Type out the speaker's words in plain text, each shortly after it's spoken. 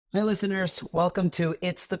Hi, listeners. Welcome to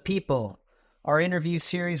It's the People, our interview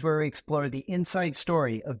series where we explore the inside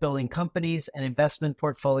story of building companies and investment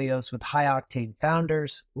portfolios with high octane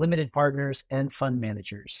founders, limited partners, and fund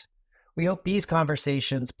managers. We hope these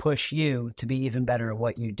conversations push you to be even better at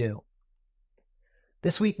what you do.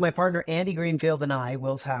 This week, my partner Andy Greenfield and I,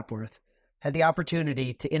 Wills Hapworth, had the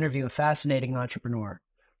opportunity to interview a fascinating entrepreneur,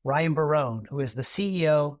 Ryan Barone, who is the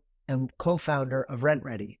CEO and co-founder of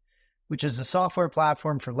Rentredi, which is a software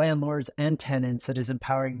platform for landlords and tenants that is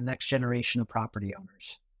empowering the next generation of property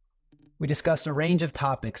owners. We discussed a range of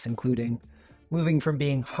topics, including moving from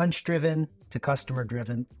being hunch-driven to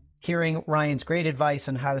customer-driven, hearing Ryan's great advice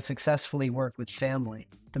on how to successfully work with family,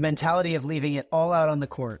 the mentality of leaving it all out on the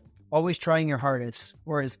court, always trying your hardest,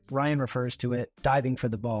 or as Ryan refers to it, diving for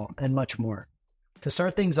the ball, and much more. To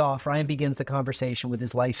start things off, Ryan begins the conversation with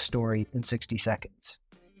his life story in 60 seconds.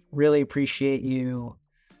 Really appreciate you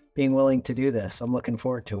being willing to do this. I'm looking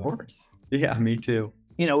forward to it. Of course. Yeah, me too.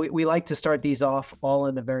 You know, we like to start these off all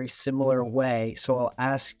in a very similar way. So I'll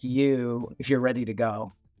ask you if you're ready to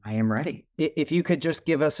go. I am ready. If you could just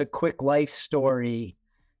give us a quick life story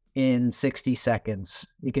in 60 seconds.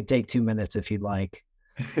 You could take 2 minutes if you'd like.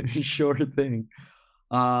 Sure thing.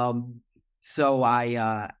 So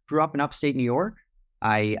I grew up in upstate New York.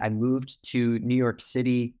 I moved to New York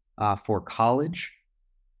City for college.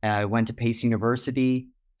 I went to Pace University,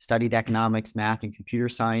 studied economics, math, and computer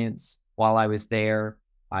science. While I was there,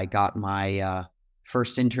 I got my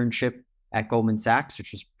first internship at Goldman Sachs,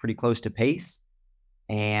 which was pretty close to Pace,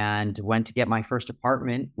 and went to get my first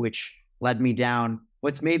apartment, which led me down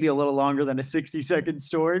what's maybe a little longer than a 60-second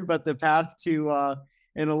story, but the path to,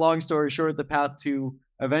 in a long story short, the path to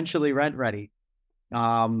eventually Rentredi.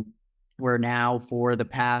 We're now for the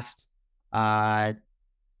past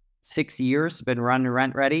 6 years been running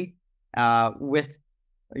Rentredi with,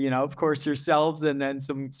 of course, yourselves and then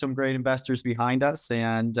some great investors behind us,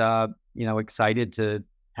 and excited to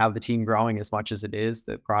have the team growing as much as it is,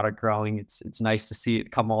 the product growing. It's nice to see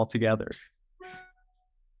it come all together.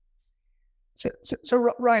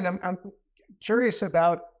 So Ryan, I'm curious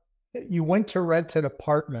about, you went to rent an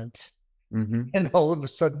apartment, and all of a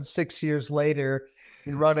sudden, 6 years later,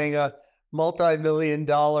 you're running a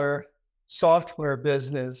multi-million-dollar software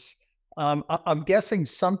business. I'm guessing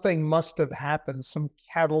something must have happened, some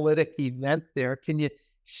catalytic event there. Can you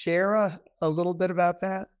share a little bit about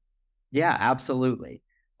that? Yeah, absolutely.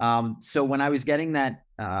 So when I was getting that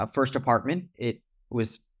first apartment, it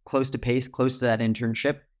was close to Pace, close to that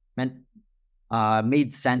internship,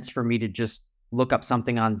 made sense for me to just look up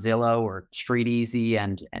something on Zillow or StreetEasy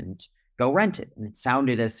and go rent it. And it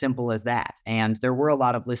sounded as simple as that. And there were a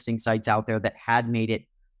lot of listing sites out there that had made it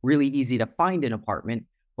really easy to find an apartment.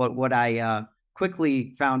 But what I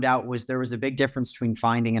quickly found out was there was a big difference between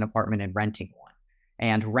finding an apartment and renting one.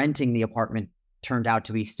 And renting the apartment turned out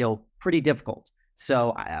to be still pretty difficult.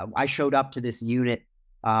 So I showed up to this unit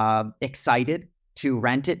excited to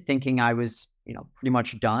rent it, thinking I was, pretty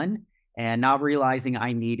much done, and not realizing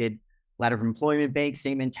I needed letter of employment, bank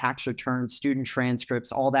statement, tax returns, student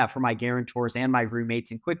transcripts, all that for my guarantors and my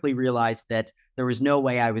roommates, and quickly realized that there was no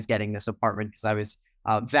way I was getting this apartment because I was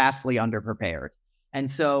vastly underprepared. And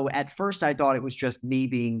so at first I thought it was just me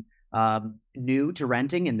being new to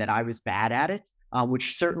renting and that I was bad at it,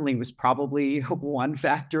 which certainly was probably one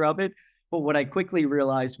factor of it. But what I quickly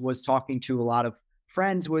realized was, talking to a lot of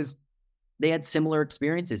friends, was they had similar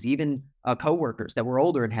experiences, even coworkers that were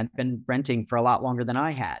older and had been renting for a lot longer than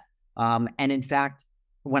I had. And in fact,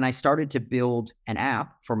 when I started to build an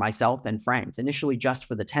app for myself and friends, initially just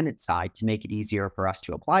for the tenant side to make it easier for us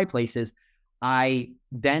to apply places, I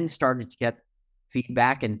then started to get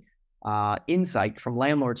feedback and insight from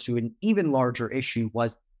landlords to an even larger issue,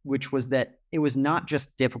 which was that it was not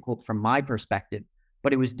just difficult from my perspective,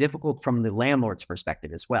 but it was difficult from the landlord's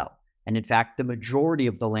perspective as well. And in fact, the majority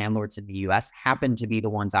of the landlords in the US happened to be the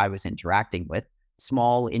ones I was interacting with,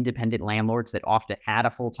 small independent landlords that often had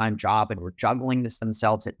a full-time job and were juggling this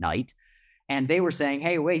themselves at night. And they were saying,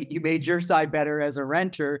 hey, wait, you made your side better as a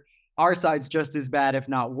renter. Our side's just as bad, if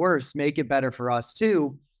not worse. Make it better for us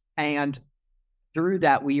too. And through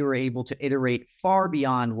that, we were able to iterate far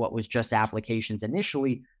beyond what was just applications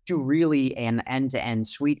initially to really an end-to-end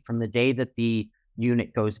suite from the day that the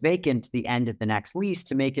unit goes vacant to the end of the next lease,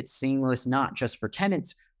 to make it seamless, not just for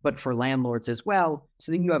tenants, but for landlords as well.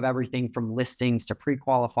 So then you have everything from listings to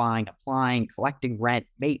pre-qualifying, applying, collecting rent,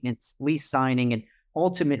 maintenance, lease signing, and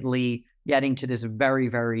ultimately getting to this very,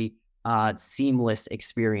 very seamless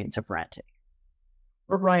experience of renting.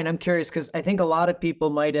 But Ryan, I'm curious because I think a lot of people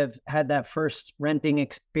might have had that first renting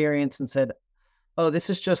experience and said, oh, this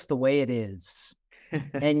is just the way it is.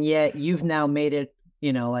 And yet you've now made it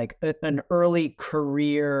like an early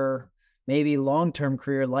career, maybe long-term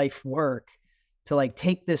career life work to like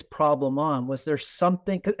take this problem on? Was there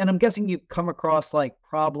something, and I'm guessing you've come across like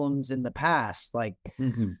problems in the past, like,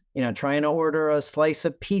 Mhm. trying to order a slice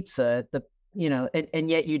of pizza at the, and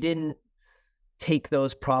yet you didn't take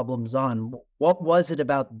those problems on. What was it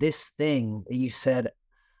about this thing that you said,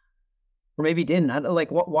 or maybe didn't? I don't, like,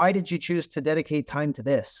 why did you choose to dedicate time to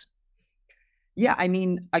this? Yeah, I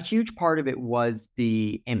mean, a huge part of it was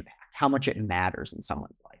the impact, how much it matters in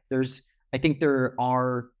someone's life. I think there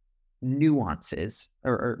are nuances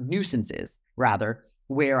or nuisances rather,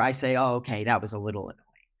 where I say, oh, okay, that was a little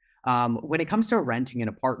annoying. When it comes to renting an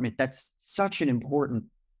apartment, that's such an important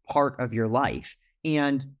part of your life.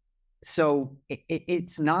 And so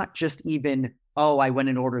it's not just even, oh, I went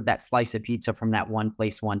and ordered that slice of pizza from that one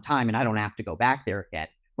place one time and I don't have to go back there again.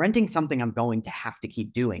 Renting something I'm going to have to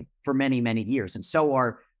keep doing for many, many years. And so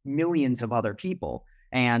are millions of other people.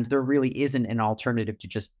 And there really isn't an alternative to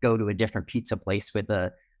just go to a different pizza place with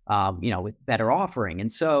with better offering.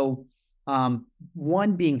 And so,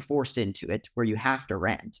 one, being forced into it where you have to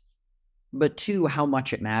rent, but two, how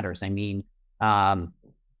much it matters. I mean, um,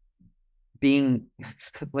 being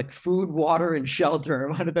like food, water, and shelter,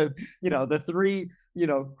 one of the three,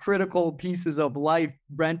 critical pieces of life.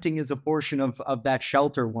 Renting is a portion of that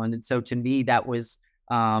shelter one. And so to me, that was,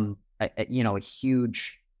 a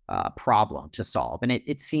huge problem to solve. And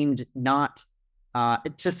it seemed not,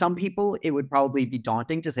 to some people, it would probably be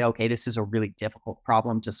daunting to say, okay, this is a really difficult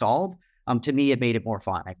problem to solve. To me, it made it more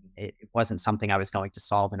fun. I mean, it wasn't something I was going to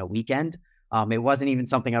solve in a weekend. It wasn't even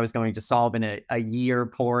something I was going to solve in a year,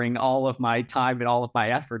 pouring all of my time and all of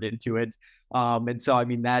my effort into it. And so, I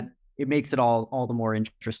mean, that it makes it all the more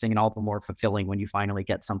interesting and all the more fulfilling when you finally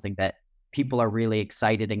get something that people are really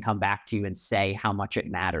excited and come back to you and say how much it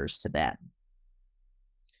matters to them.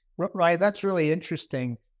 Ryan, that's really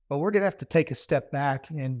interesting. But we're going to have to take a step back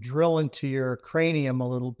and drill into your cranium a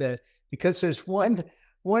little bit, because there's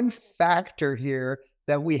one factor here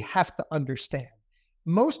that we have to understand.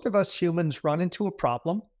 Most of us humans run into a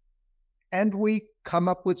problem and we come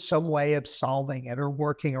up with some way of solving it or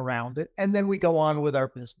working around it, and then we go on with our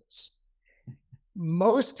business.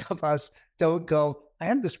 Most of us don't go, I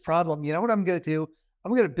have this problem. You know what I'm going to do?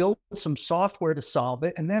 I'm going to build some software to solve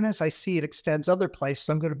it. And then as I see it extends other places,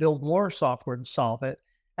 I'm going to build more software to solve it,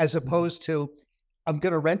 as opposed to I'm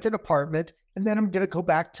going to rent an apartment and then I'm going to go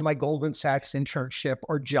back to my Goldman Sachs internship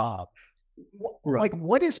or job. Right. Like,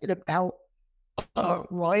 what is it about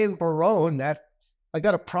Ryan Barone that I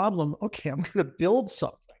got a problem? Okay, I'm going to build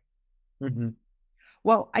something. hmm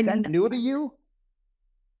Well, I Is that mean, new to you?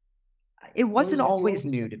 it wasn't always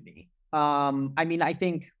new to me. I mean, I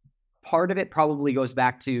think part of it probably goes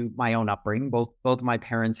back to my own upbringing. Both of my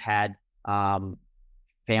parents had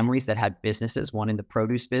families that had businesses. One in the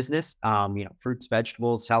produce business, fruits,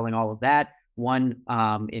 vegetables, selling all of that. One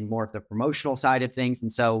in more of the promotional side of things,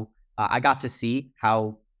 and so I got to see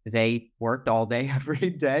how they worked all day, every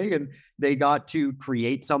day, and they got to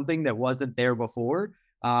create something that wasn't there before.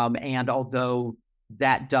 And although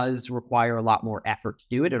that does require a lot more effort to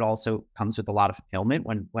do it, it also comes with a lot of fulfillment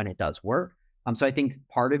when it does work. So I think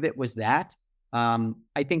part of it was that.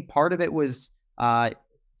 I think part of it was,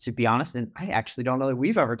 to be honest, and I actually don't know that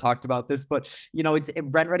we've ever talked about this, but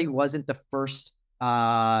Rentredi wasn't the first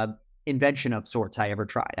invention of sorts I ever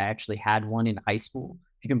tried. I actually had one in high school.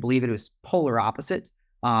 If you can believe it, it was polar opposite.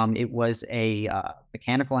 It was a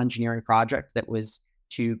mechanical engineering project that was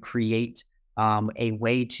to create a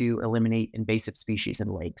way to eliminate invasive species in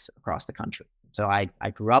lakes across the country. So I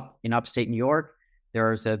grew up in upstate New York.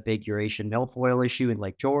 There's a big Eurasian milfoil issue in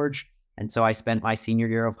Lake George. And so I spent my senior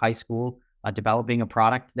year of high school developing a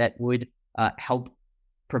product that would help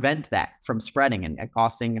prevent that from spreading and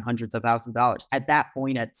costing hundreds of thousands of dollars. At that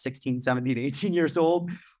point, at 16, 17, 18 years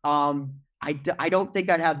old, I don't think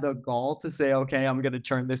I'd have the gall to say, okay, I'm going to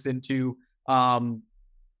turn this into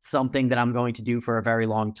something that I'm going to do for a very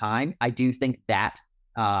long time. I do think that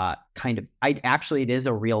it is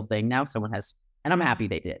a real thing now. Someone has, and I'm happy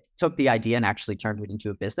they took the idea and actually turned it into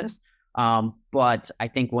a business. But I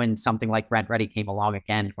think when something like Rentredi came along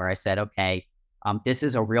again, where I said, okay, this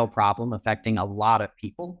is a real problem affecting a lot of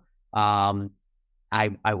people. I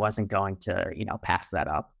wasn't going to, pass that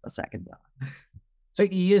up a second time. So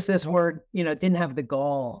you use this word, didn't have the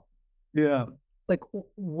gall. Yeah. Like,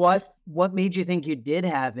 what made you think you did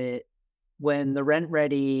have it when the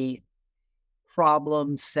Rentredi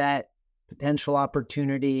problem set, potential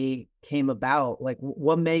opportunity came about? Like,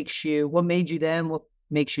 what made you then, what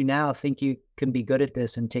makes you now think you can be good at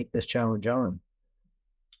this and take this challenge on?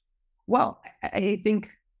 Well, I think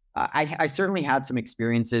I certainly had some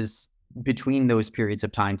experiences between those periods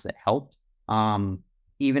of times that helped.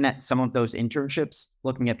 Even at some of those internships,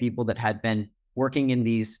 looking at people that had been working in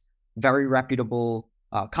these very reputable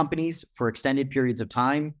companies for extended periods of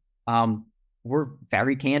time, were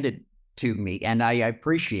very candid to me, and I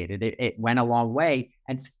appreciated it. It went a long way,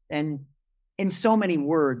 and in so many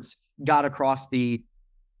words, got across the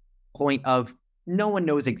point of no one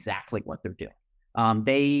knows exactly what they're doing.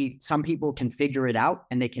 Some people can figure it out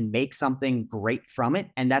and they can make something great from it.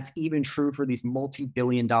 And that's even true for these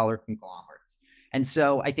multi-billion-dollar conglomerates. And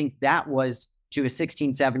so I think that was, to a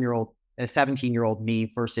 17-year-old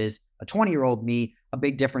me versus a 20-year-old me, a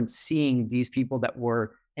big difference, seeing these people that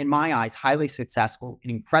were, in my eyes, highly successful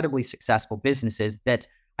and incredibly successful businesses that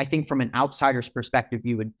I think from an outsider's perspective,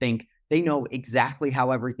 you would think they know exactly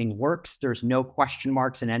how everything works. There's no question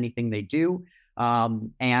marks in anything they do.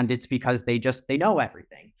 And it's because they know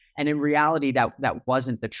everything. And in reality, that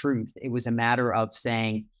wasn't the truth. It was a matter of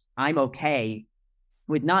saying, I'm okay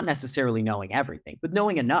with not necessarily knowing everything, but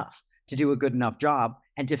knowing enough to do a good enough job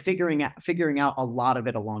and to figuring out a lot of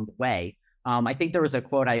it along the way. I think there was a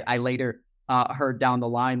quote I later heard down the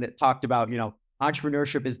line that talked about,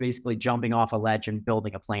 entrepreneurship is basically jumping off a ledge and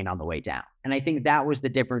building a plane on the way down. And I think that was the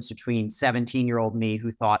difference between 17-year-old me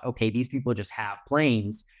who thought, okay, these people just have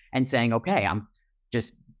planes, and saying, okay, I'm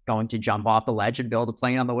just going to jump off the ledge and build a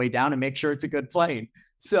plane on the way down and make sure it's a good plane.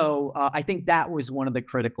 So I think that was one of the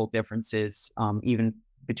critical differences, even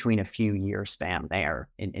between a few years span there,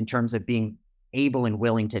 in terms of being able and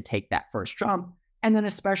willing to take that first jump. And then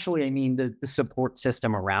especially, the support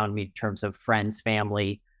system around me in terms of friends,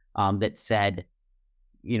 family, that said,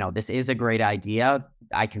 this is a great idea.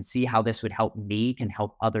 I can see how this would help me, can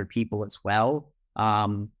help other people as well.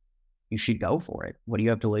 You should go for it. What do you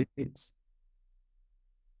have to lose?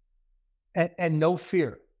 And no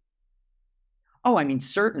fear. Oh,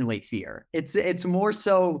 certainly fear. It's more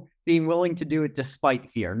so being willing to do it despite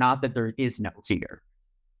fear, not that there is no fear.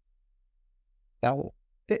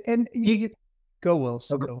 And you go, Will.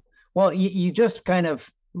 Okay. Go. Well, you just kind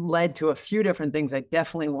of led to a few different things I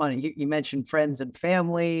definitely wanted. You mentioned friends and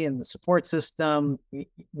family and the support system.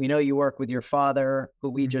 We know you work with your father, who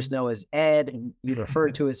we just know as Ed, and you refer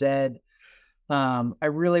to as Ed. I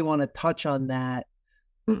really want to touch on that.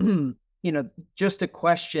 Just a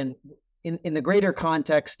question in the greater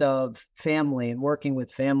context of family and working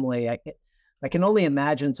with family. I can only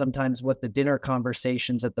imagine sometimes what the dinner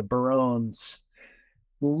conversations at the Barones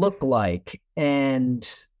look like. And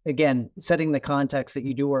again, setting the context that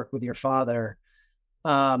you do work with your father,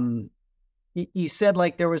 you said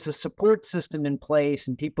like there was a support system in place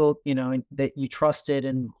and people, that you trusted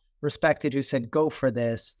and respected who said, go for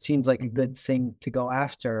this. It seems like a good thing to go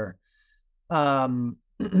after. Like,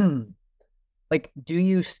 I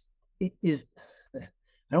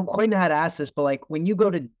don't quite know how to ask this, but like when you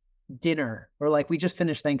go to dinner or like we just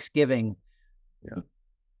finished Thanksgiving,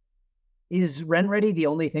 is Rentredi the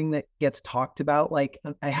only thing that gets talked about? Like,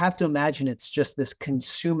 I have to imagine it's just this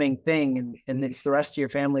consuming thing, and it's the rest of your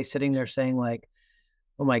family sitting there saying like,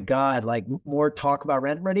 oh my God, like more talk about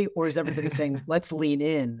Rentredi? Or is everybody saying, let's lean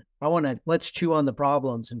in. Let's chew on the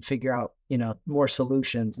problems and figure out, more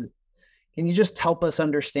solutions. Can you just help us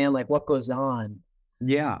understand like what goes on?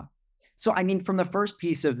 Yeah. So, from the first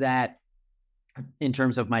piece of that, in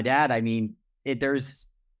terms of my dad, there's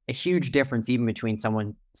a huge difference even between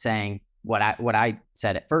someone saying what I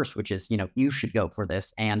said at first, which is, you should go for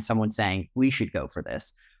this, and someone saying we should go for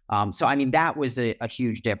this. So, that was a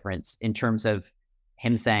huge difference in terms of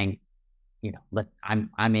him saying,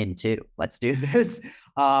 I'm in too. Let's do this.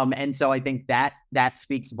 And so I think that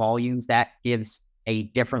speaks volumes. That gives a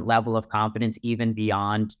different level of confidence, even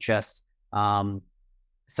beyond just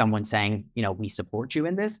someone saying, we support you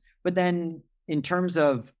in this. But then in terms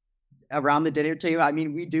of around the dinner table,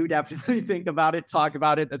 we do definitely think about it, talk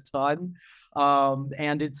about it a ton.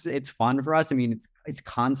 And it's fun for us. It's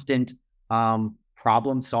constant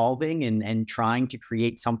problem solving and trying to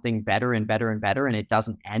create something better and better and better. And it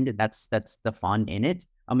doesn't end. And that's the fun in it.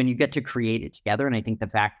 You get to create it together. And I think the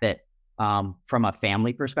fact that from a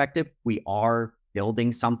family perspective, we are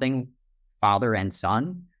building something, father and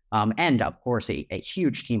son, and of course a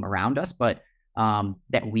huge team around us, but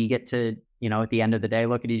that we get to, at the end of the day,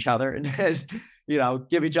 look at each other and,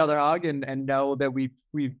 give each other a hug and know that we've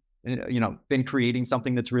been creating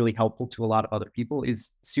something that's really helpful to a lot of other people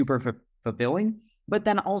is super fulfilling. But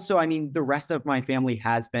then also, the rest of my family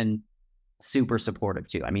has been super supportive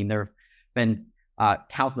too. There have been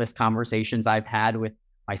countless conversations I've had with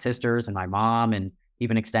my sisters and my mom and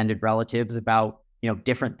even extended relatives about,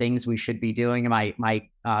 different things we should be doing. My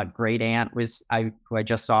great aunt who I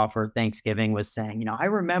just saw for Thanksgiving was saying, I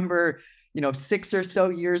remember, 6 or so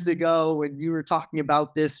years ago when you were talking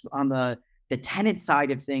about this on the tenant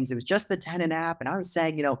side of things. It was just the tenant app. And I was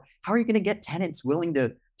saying, how are you going to get tenants willing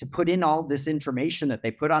to put in all this information that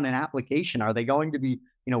they put on an application? Are they going to be,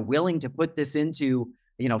 willing to put this into,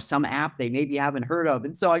 some app they maybe haven't heard of?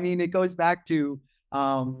 And so, I mean, it goes back to,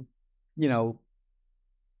 you know,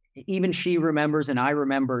 even she remembers, and I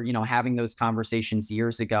remember, having those conversations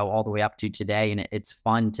years ago all the way up to today. And it's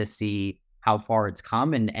fun to see how far it's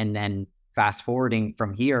come. And then fast forwarding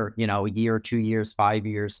from here, a year, 2 years, 5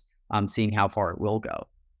 years, seeing how far it will go.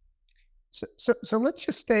 So let's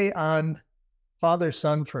just stay on father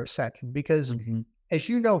son for a second, because as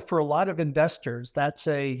you know, for a lot of investors, that's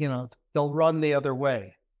they'll run the other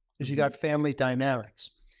way because you got family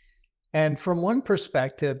dynamics. And from one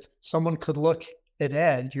perspective, someone could look at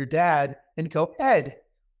Ed, your dad, and go, Ed,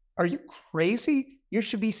 are you crazy? You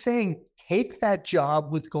should be saying, take that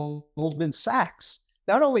job with Goldman Sachs.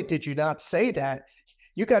 Not only did you not say that,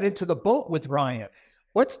 you got into the boat with Ryan.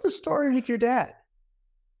 What's the story with your dad?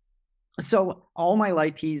 So all my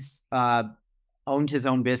life, he's owned his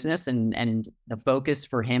own business, and the focus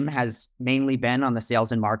for him has mainly been on the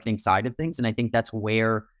sales and marketing side of things. And I think that's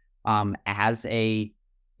where, as a,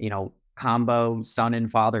 combo son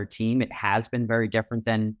and father team, it has been very different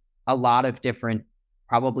than a lot of different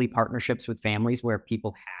probably partnerships with families where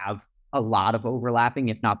people have a lot of overlapping,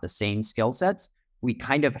 if not the same skill sets. We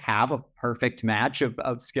kind of have a perfect match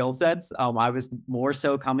of skill sets. I was more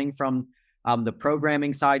so coming from the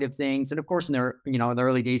programming side of things. And of course, in the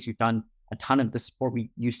early days, we've done a ton of the support.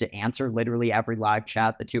 We used to answer literally every live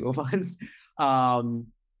chat, the two of us.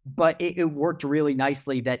 But it worked really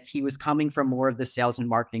nicely that he was coming from more of the sales and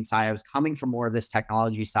marketing side. I was coming from more of this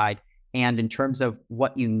technology side. And in terms of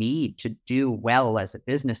what you need to do well as a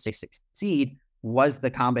business to succeed was the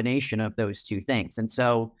combination of those two things. And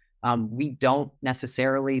so we don't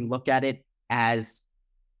necessarily look at it as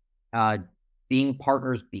being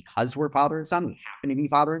partners because we're father and son. We happen to be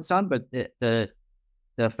father and son, but the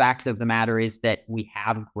fact of the matter is that we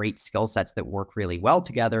have great skill sets that work really well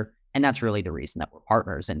together. And that's really the reason that we're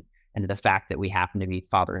partners. And the fact that we happen to be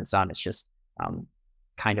father and son is just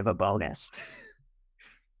kind of a bonus.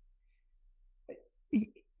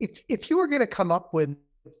 If you were going to come up with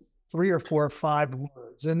 3 or 4 or 5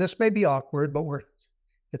 words, and this may be awkward, but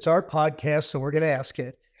it's our podcast, so we're going to ask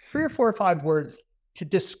it. 3 or 4 or 5 words to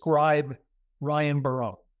describe Ryan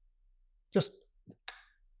Barone. Just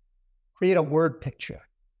create a word picture.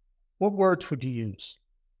 What words would you use?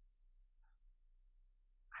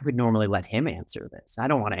 I would normally let him answer this. I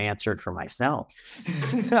don't want to answer it for myself.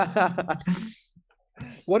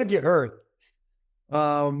 What have you heard?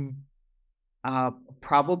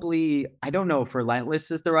 Probably, I don't know if relentless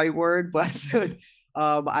is the right word, but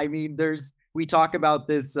I mean, we talk about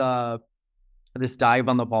this dive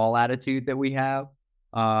on the ball attitude that we have.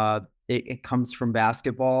 It comes from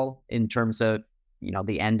basketball in terms of,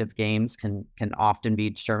 the end of games can often be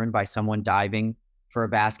determined by someone diving for a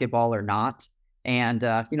basketball or not. And,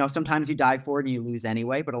 sometimes you dive for it and you lose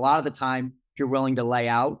anyway, but a lot of the time, if you're willing to lay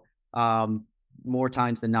out, more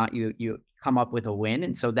times than not, you come up with a win.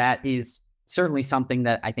 And so that is certainly something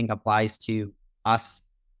that I think applies to us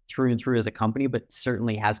through and through as a company, but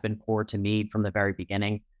certainly has been core to me from the very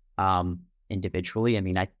beginning, individually. I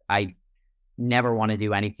mean, I never want to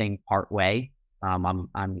do anything part way. I'm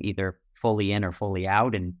either fully in or fully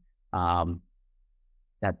out. And,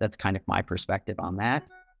 that's kind of my perspective on that.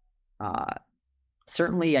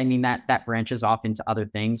 Certainly, I mean, that branches off into other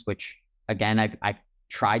things, which again, I've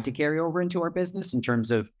tried to carry over into our business in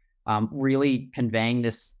terms of really conveying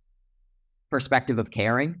this perspective of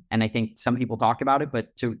caring. And I think some people talk about it,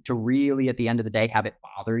 but to really, at the end of the day, have it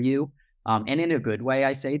bother you. And in a good way,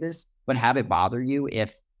 I say this, but have it bother you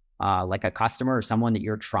if like a customer or someone that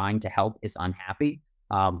you're trying to help is unhappy.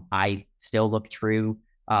 I still look through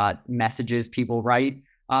messages people write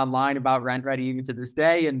online about Rentredi even to this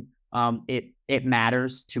day. And it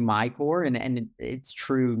matters to my core, and it's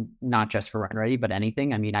true not just for Rentredi, but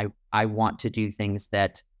anything. I mean, I want to do things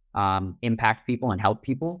that impact people and help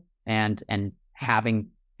people, and having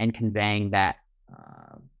and conveying that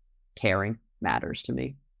caring matters to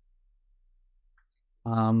me.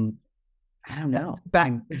 I don't know.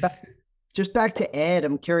 Back to Ed.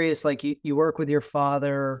 I'm curious. Like you work with your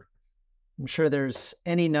father. I'm sure there's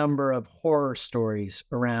any number of horror stories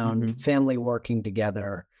around family working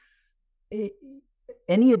together.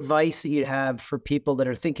 Any advice that you have for people that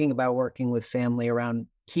are thinking about working with family around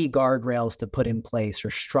key guardrails to put in place or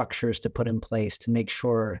structures to put in place to make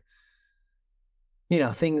sure,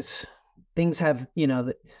 things things have,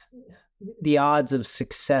 the odds of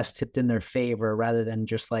success tipped in their favor rather than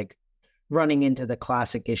just like running into the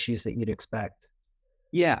classic issues that you'd expect?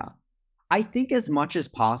 Yeah. I think as much as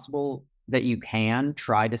possible that you can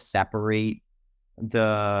try to separate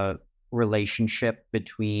the relationship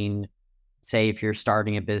between, say, if you're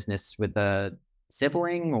starting a business with a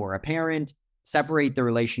sibling or a parent, separate the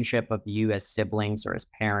relationship of you as siblings or as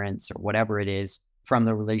parents or whatever it is from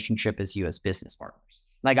the relationship as you as business partners.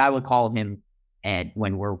 Like I would call him Ed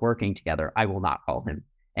when we're working together. I will not call him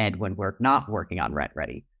Ed when we're not working on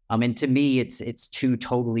Rentredi. And to me, it's two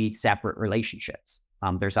totally separate relationships.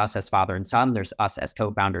 There's us as father and son. There's us as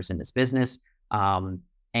co-founders in this business. And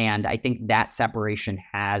I think that separation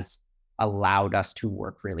has allowed us to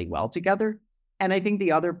work really well together. And I think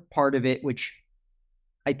the other part of it, which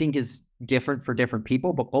I think is different for different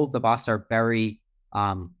people, but both of us are very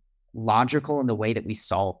logical in the way that we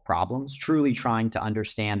solve problems, truly trying to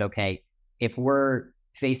understand, okay, if we're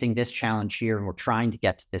facing this challenge here and we're trying to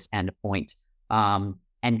get to this end point,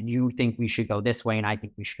 and you think we should go this way and I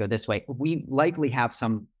think we should go this way, we likely have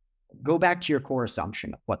some, go back to your core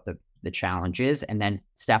assumption of what the challenge is, and then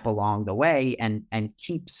step along the way and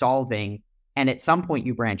keep solving. And at some point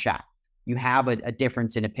you branch out. You have a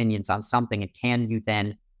difference in opinions on something, and can you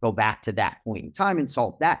then go back to that point in time and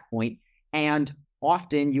solve that point? And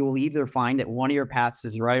often you will either find that one of your paths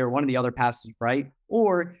is right or one of the other paths is right,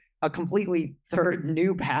 or a completely third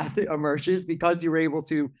new path emerges because you were able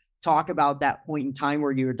to talk about that point in time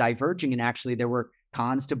where you were diverging, and actually there were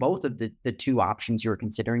cons to both of the two options you were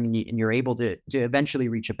considering, and you're able to eventually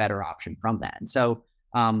reach a better option from that. And so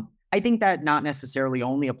I think that not necessarily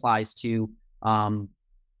only applies to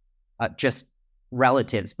just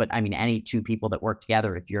relatives, but I mean, any two people that work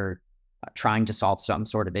together, if you're trying to solve some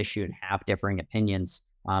sort of issue and have differing opinions,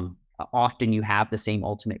 often you have the same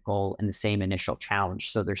ultimate goal and the same initial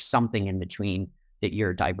challenge. So there's something in between that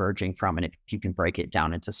you're diverging from. And if you can break it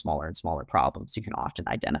down into smaller and smaller problems, you can often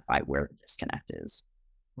identify where the disconnect is.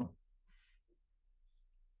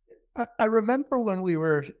 I remember when we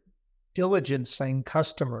were diligencing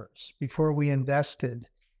customers before we invested,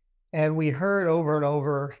 and we heard over and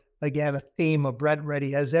over again a theme of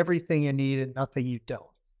Rentredi has everything you need and nothing you don't.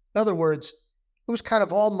 In other words, it was kind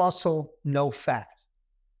of all muscle, no fat.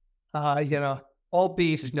 All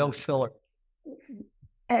beef, no filler.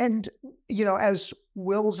 And, as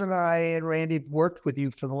Wills and I and Randy have worked with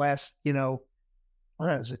you for the last,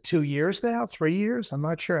 is it 2 years now, 3 years? I'm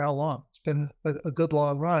not sure how long. It's been a good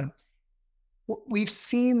long run. We've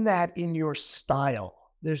seen that in your style.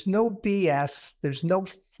 There's no BS. There's no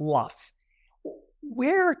fluff.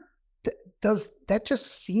 Where does that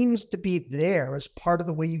just seems to be there as part of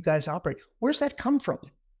the way you guys operate? Where's that come from?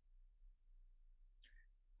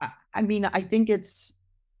 I mean, I think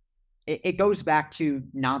it goes back to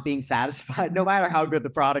not being satisfied, no matter how good the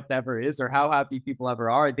product ever is or how happy people ever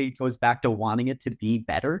are. I think it goes back to wanting it to be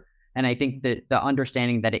better. And I think that the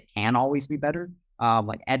understanding that it can always be better,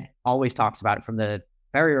 like Ed always talks about it from the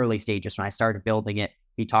very early stages when I started building it.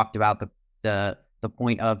 He talked about the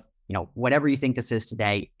point of, whatever you think this is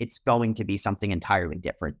today, it's going to be something entirely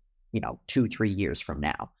different, 2-3 years from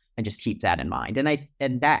now, and just keep that in mind.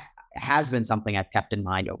 And that has been something I've kept in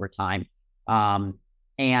mind over time.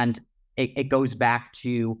 And it goes back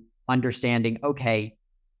to understanding, okay,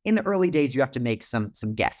 in the early days, you have to make some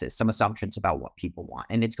guesses, some assumptions about what people want.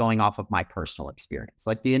 And it's going off of my personal experience.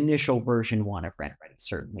 Like the initial version 1 of Rentredi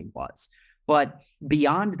certainly was. But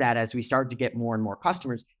beyond that, as we start to get more and more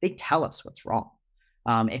customers, they tell us what's wrong.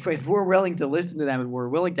 If we're willing to listen to them and we're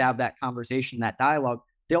willing to have that conversation, that dialogue,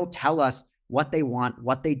 they'll tell us what they want,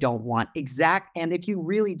 what they don't want, and if you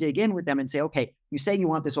really dig in with them and say, okay, you say you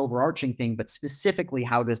want this overarching thing, but specifically,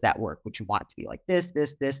 how does that work? Would you want it to be like this,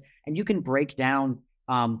 and you can break down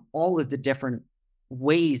all of the different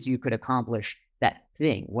ways you could accomplish that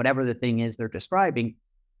thing, whatever the thing is they're describing,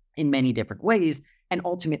 in many different ways, and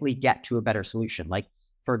ultimately get to a better solution. Like,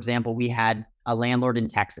 for example, we had a landlord in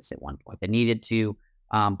Texas at one point that needed to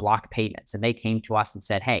block payments, and they came to us and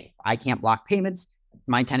said, hey, I can't block payments.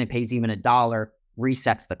 My tenant pays even $1,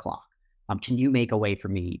 resets the clock. Can you make a way for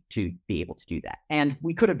me to be able to do that? And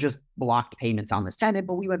we could have just blocked payments on this tenant,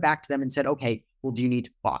 but we went back to them and said, okay, well, do you need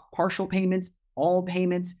to block partial payments, all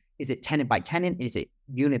payments? Is it tenant by tenant? Is it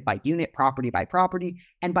unit by unit, property by property?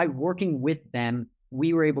 And by working with them,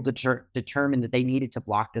 we were able to determine that they needed to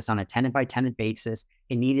block this on a tenant by tenant basis.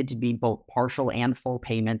 It needed to be both partial and full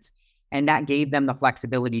payments. And that gave them the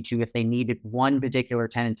flexibility to, if they needed one particular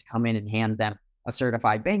tenant to come in and hand them a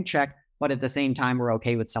certified bank check, but at the same time, we're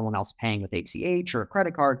okay with someone else paying with ACH or a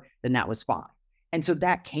credit card, then that was fine. And so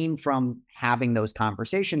that came from having those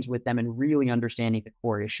conversations with them and really understanding the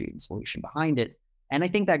core issue and solution behind it. And I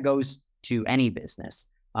think that goes to any business.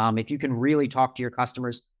 If you can really talk to your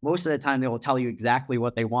customers, most of the time they will tell you exactly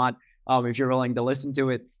what they want, if you're willing to listen to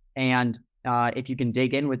it. And if you can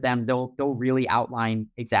dig in with them, they'll really outline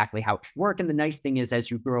exactly how it should work. And the nice thing is,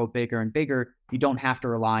 as you grow bigger and bigger, you don't have to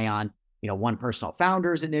rely on one personal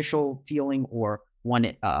founder's initial feeling or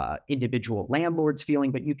one individual landlord's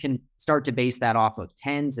feeling, but you can start to base that off of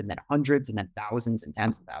tens and then hundreds and then thousands and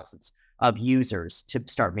tens of thousands of users to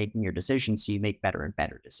start making your decisions, so you make better and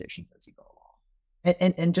better decisions as you go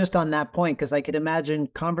along. And just on that point, because I could imagine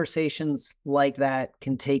conversations like that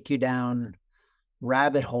can take you down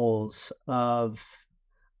rabbit holes of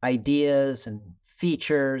ideas and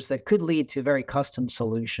features that could lead to very custom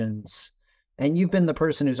solutions. And you've been the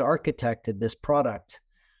person who's architected this product.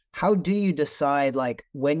 How do you decide, like,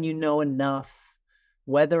 when you know enough,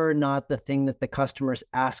 whether or not the thing that the customer is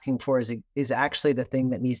asking for is actually the thing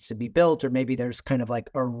that needs to be built, or maybe there's kind of like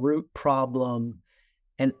a root problem?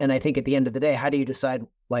 And I think at the end of the day, how do you decide,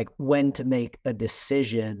 like, when to make a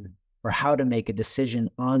decision or how to make a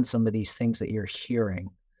decision on some of these things that you're hearing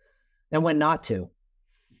and when not to?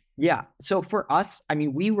 Yeah. So for us, I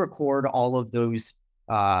mean, we record all of those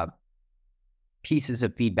pieces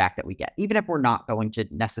of feedback that we get, even if we're not going to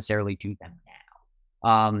necessarily do them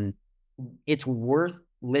now. It's worth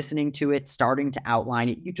listening to it, starting to outline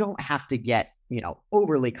it. You don't have to get,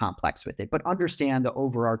 overly complex with it, but understand the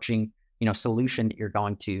overarching, solution that you're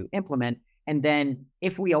going to implement. And then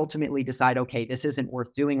if we ultimately decide, okay, this isn't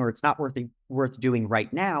worth doing, or it's not worth doing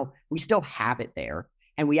right now, we still have it there.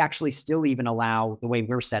 And we actually still even allow, the way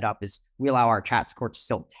we're set up is we allow our chat score to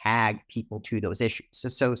still tag people to those issues.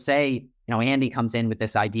 So say, Andy comes in with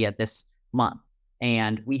this idea this month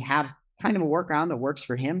and we have kind of a workaround that works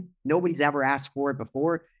for him. Nobody's ever asked for it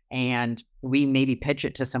before. And we maybe pitch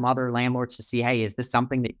it to some other landlords to see, hey, is this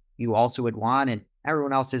something that you also would want? And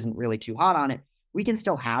everyone else isn't really too hot on it. We can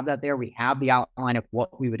still have that there. We have the outline of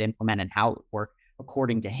what we would implement and how it would work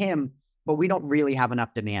according to him, but we don't really have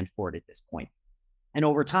enough demand for it at this point. And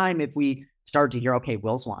over time, if we start to hear, okay,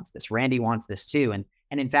 Wills wants this, Randy wants this too. And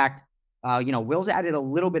in fact, Will's added a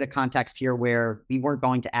little bit of context here where we weren't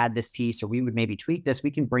going to add this piece, or we would maybe tweak this.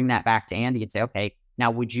 We can bring that back to Andy and say, okay,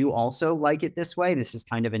 now would you also like it this way? This is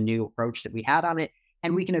kind of a new approach that we had on it.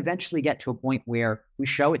 And we can eventually get to a point where we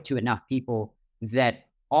show it to enough people that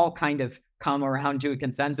all kind of come around to a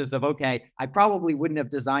consensus of, okay, I probably wouldn't have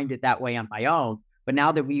designed it that way on my own. But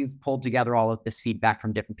now that we've pulled together all of this feedback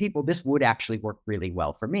from different people, this would actually work really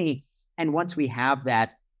well for me. And once we have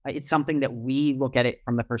that, it's something that we look at it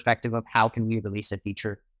from the perspective of how can we release a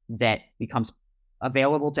feature that becomes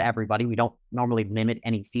available to everybody. We don't normally limit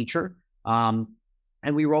any feature, and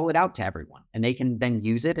we roll it out to everyone and they can then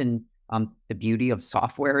use it. And the beauty of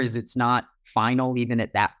software is it's not final even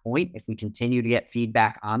at that point. If we continue to get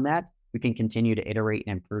feedback on that, we can continue to iterate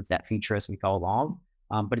and improve that feature as we go along.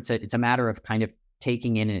 But it's a matter of kind of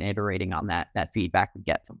taking in and iterating on that feedback we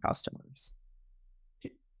get from customers.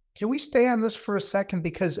 Can we stay on this for a second?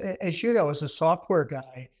 Because as you know, as a software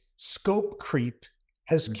guy, scope creep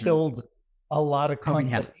has killed a lot of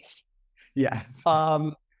companies. Yes.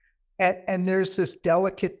 And there's this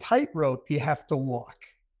delicate tightrope you have to walk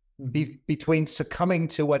between succumbing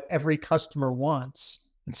to what every customer wants.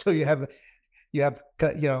 And so you have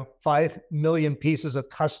 5 million pieces of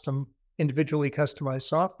individually customized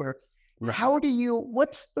software. Right.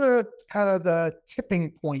 What's the kind of the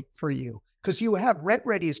tipping point for you? Because you have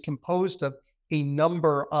Rentredi is composed of a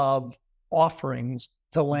number of offerings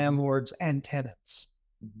to landlords and tenants.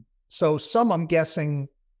 So some, I'm guessing,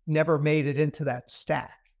 never made it into that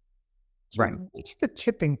stack. So right. What's the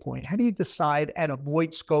tipping point? How do you decide and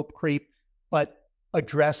avoid scope creep, but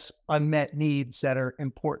address unmet needs that are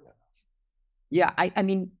important enough? Yeah, I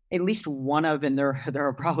mean, at least one of, and there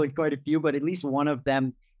are probably quite a few, but at least one of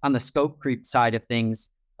them on the scope creep side of things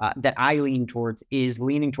that I lean towards is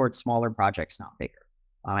leaning towards smaller projects, not bigger.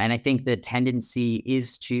 And I think the tendency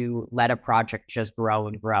is to let a project just grow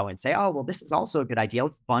and grow and say, oh, well, this is also a good idea.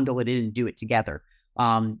 Let's bundle it in and do it together.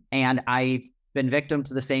 And I've been victim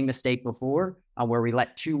to the same mistake before where we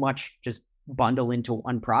let too much just bundle into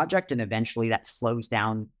one project and eventually that slows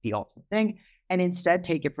down the ultimate thing. And instead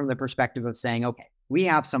take it from the perspective of saying, okay, we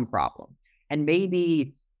have some problem. And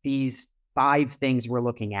maybe these 5 things we're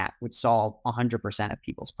looking at would solve 100% of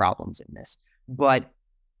people's problems in this. But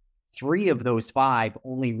 3 of those 5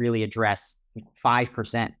 only really address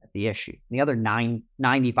 5% of the issue. The other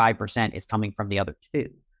 95% is coming from the other 2.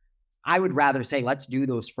 I would rather say, let's do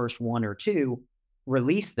those first 1 or 2,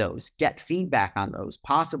 release those, get feedback on those,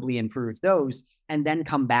 possibly improve those, and then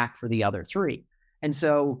come back for the other 3. And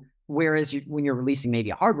so, whereas when you're releasing maybe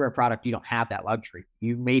a hardware product, you don't have that luxury.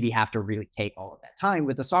 You maybe have to really take all of that time.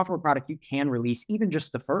 With a software product, you can release even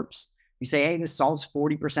just the first. You say, hey, this solves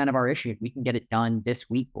 40% of our issue. We can get it done this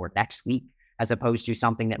week or next week, as opposed to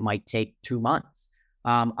something that might take 2 months.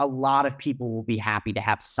 A lot of people will be happy to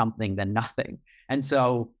have something than nothing. And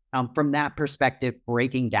so, from that perspective,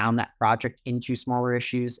 breaking down that project into smaller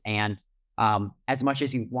issues, and as much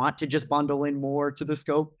as you want to just bundle in more to the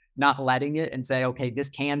scope, not letting it and say, okay, this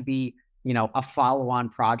can be, a follow-on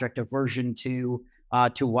project, a version 2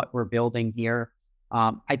 to what we're building here,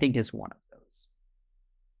 I think is one of those.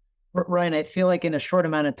 Ryan, I feel like in a short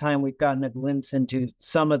amount of time, we've gotten a glimpse into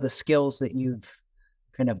some of the skills that you've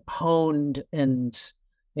kind of honed and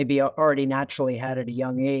maybe already naturally had at a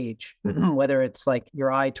young age, whether it's like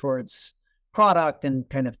your eye towards product and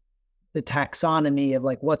kind of the taxonomy of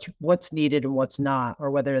like what's needed and what's not,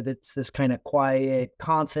 or whether it's this kind of quiet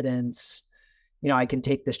confidence, I can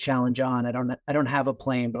take this challenge on. I don't have a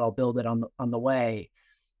plane, but I'll build it on the way.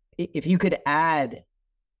 If you could add,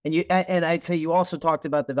 and I'd say you also talked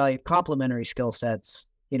about the value of complementary skill sets,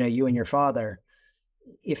 you and your father.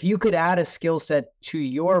 If you could add a skill set to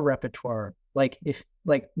your repertoire, like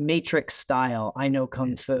Matrix style, I know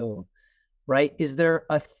Kung Fu, right? Is there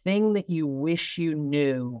a thing that you wish you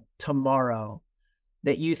knew tomorrow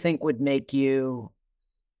that you think would make you,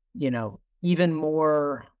 even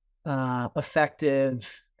more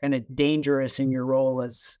effective, kind of dangerous in your role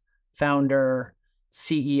as founder,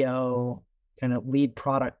 CEO, kind of lead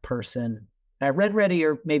product person at Rentredi,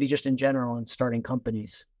 or maybe just in general in starting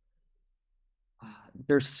companies?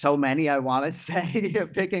 There's so many I want to say.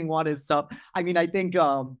 Picking one is tough. I mean, I think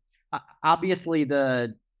obviously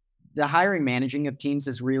the hiring, managing of teams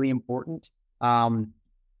is really important.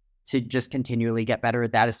 To just continually get better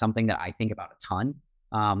at that is something that I think about a ton.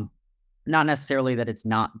 Not necessarily that it's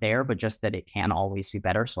not there, but just that it can always be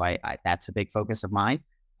better. So I that's a big focus of mine.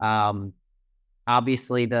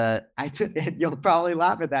 Obviously you'll probably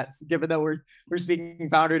laugh at that given that we're speaking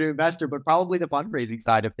founder to investor, but probably the fundraising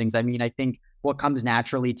side of things. I mean, I think what comes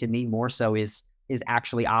naturally to me more so is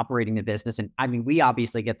actually operating the business. And I mean, we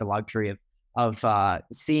obviously get the luxury of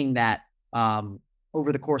seeing that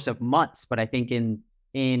over the course of months, but I think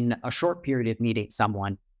in a short period of meeting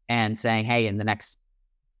someone and saying, hey, in the next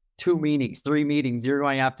 2 meetings, 3 meetings, you're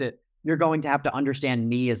going to have to understand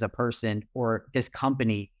me as a person or this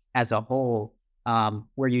company as a whole,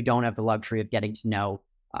 where you don't have the luxury of getting to know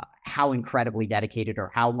how incredibly dedicated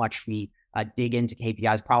or how much we dig into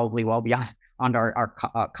KPIs, probably well beyond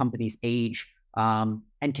our company's age, and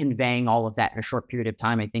conveying all of that in a short period of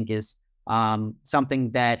time, I think is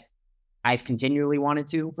something that I've continually wanted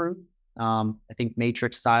to improve. I think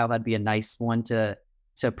Matrix style, that'd be a nice one to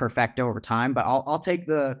perfect over time, but I'll take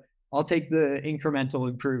the incremental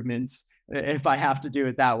improvements if I have to do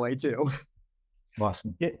it that way too.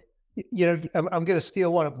 Awesome. I'm going to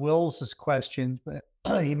steal one of Will's questions, but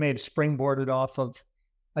he made springboarded off of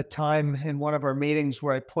a time in one of our meetings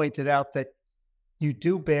where I pointed out that you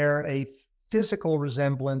do bear a physical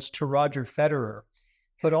resemblance to Roger Federer,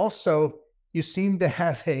 but also you seem to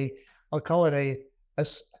have I'll call it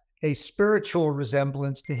a spiritual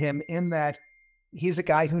resemblance to him, in that he's a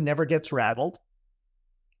guy who never gets rattled.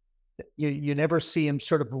 You never see him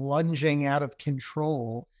sort of lunging out of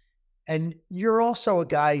control. And you're also a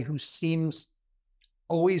guy who seems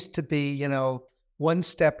always to be, one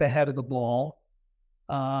step ahead of the ball.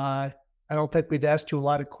 I don't think we've asked you a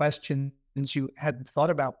lot of questions you hadn't thought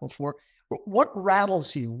about before. What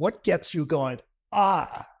rattles you? What gets you going?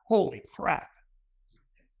 Holy crap.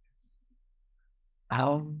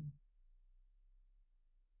 I'm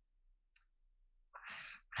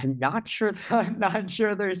not sure. I'm not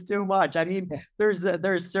sure there's too much. I mean,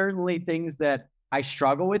 there's certainly things that I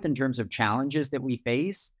struggle with in terms of challenges that we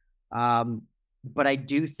face. But I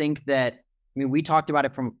do think that, I mean, we talked about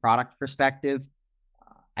it from a product perspective.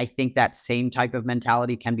 I think that same type of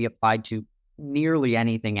mentality can be applied to nearly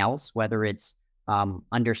anything else, whether it's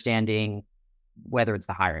understanding whether it's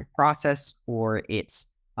the hiring process or it's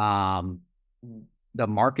the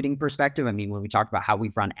marketing perspective. I mean, when we talked about how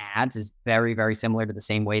we've run ads, is very, very similar to the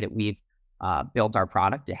same way that we've built our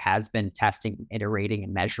product. It has been testing, iterating,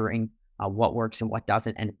 and measuring what works and what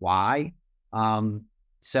doesn't and why.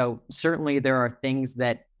 So certainly there are things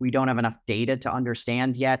that we don't have enough data to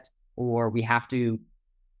understand yet, or we have to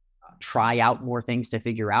try out more things to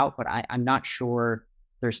figure out. But I'm not sure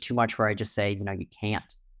there's too much where I just say, you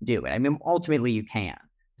can't do it. I mean, ultimately you can.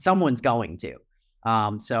 Someone's going to.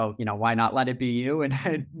 So, why not let it be you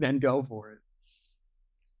and then go for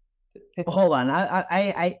it? Hold on.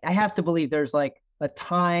 I have to believe there's like a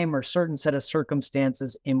time or certain set of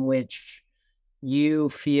circumstances in which you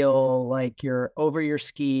feel like you're over your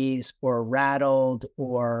skis or rattled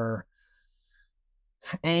or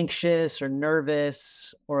anxious or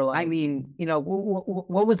nervous or I like, mean,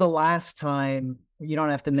 what was the last time, you don't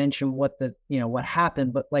have to mention what what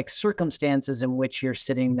happened, but like circumstances in which you're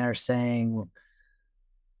sitting there saying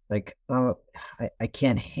like, oh, I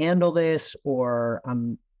can't handle this, or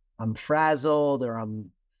I'm frazzled, or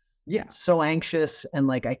I'm yeah. so anxious and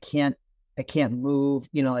like I can't move,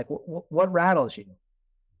 like what rattles you?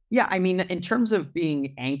 Yeah, I mean, in terms of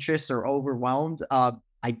being anxious or overwhelmed,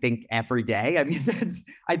 I think every day. I mean,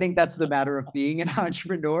 I think that's the matter of being an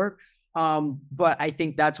entrepreneur. But I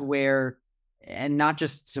think that's where, and not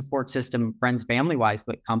just support system, friends, family wise,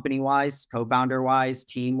 but company wise, co-founder wise,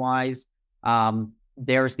 team wise,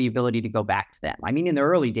 there's the ability to go back to them. I mean, in the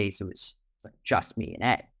early days, it's like just me and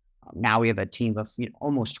Ed. Now we have a team of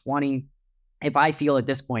almost 20. If I feel at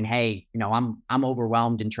this point, hey, I'm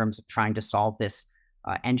overwhelmed in terms of trying to solve this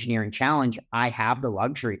engineering challenge, I have the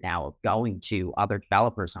luxury now of going to other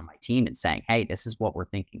developers on my team and saying, hey, this is what we're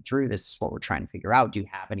thinking through. This is what we're trying to figure out. Do you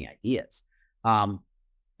have any ideas?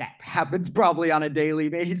 That happens probably on a daily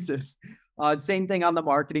basis. Same thing on the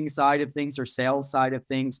marketing side of things or sales side of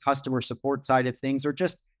things, customer support side of things, or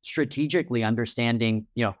just strategically understanding,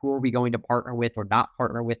 who are we going to partner with or not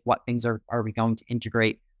partner with? What things are we going to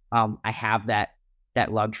integrate? I have that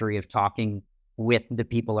luxury of talking with the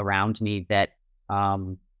people around me that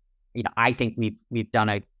I think we've done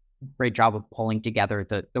a great job of pulling together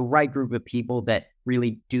the right group of people that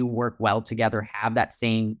really do work well together, have that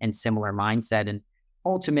same and similar mindset, and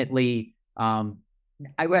ultimately,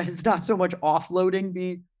 it's not so much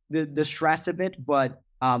offloading the stress of it, but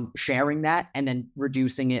sharing that and then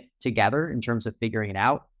reducing it together in terms of figuring it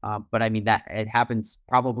out. But I mean that it happens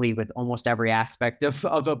probably with almost every aspect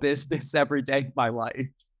of a business every day of my life.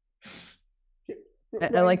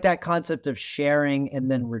 I like that concept of sharing and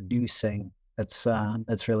then reducing.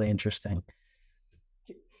 That's really interesting.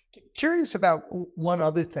 Curious about one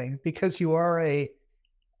other thing, because you are a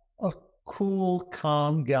cool,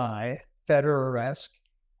 calm guy, Federer-esque.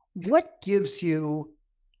 What gives you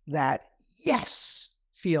that yes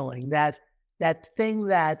feeling, that thing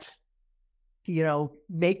that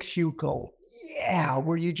makes you go, yeah,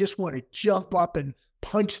 where you just want to jump up and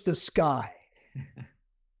punch the sky?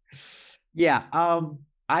 Yeah,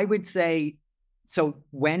 I would say so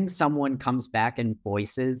when someone comes back and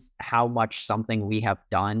voices how much something we have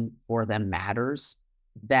done for them matters,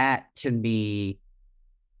 that to me,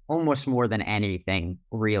 almost more than anything,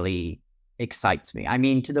 really excites me. I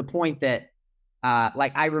mean, to the point that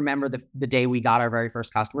like I remember the day we got our very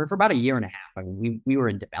first customer for about a year and a half. I mean, we were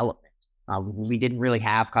in development. We didn't really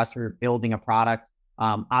have customer building a product.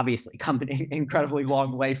 Obviously, come an incredibly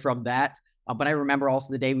long way from that. But I remember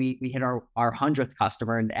also the day we hit our 100th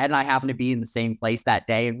customer, and Ed and I happened to be in the same place that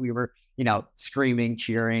day, and we were screaming,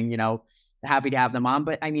 cheering, happy to have them on.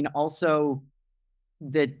 But I mean, also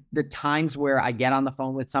the times where I get on the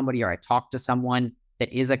phone with somebody or I talk to someone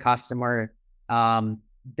that is a customer,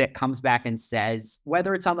 that comes back and says,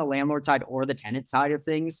 whether it's on the landlord side or the tenant side of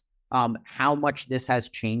things, how much this has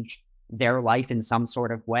changed their life in some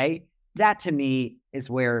sort of way. That to me is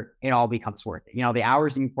where it all becomes worth it. The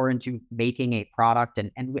hours you pour into making a product,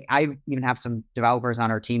 and I even have some developers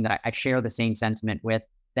on our team that I share the same sentiment with,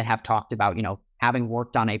 that have talked about, having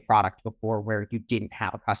worked on a product before where you didn't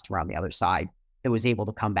have a customer on the other side that was able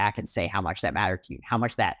to come back and say how much that mattered to you, how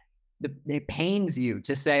much that it pains you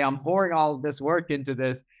to say, I'm pouring all of this work into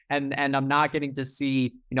this and I'm not getting to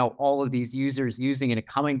see, all of these users using it and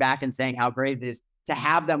coming back and saying how great it is. To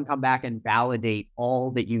have them come back and validate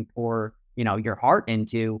all that you pour, your heart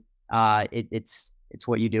into, it's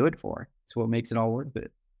what you do it for. It's what makes it all worth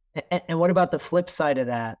it. And what about the flip side of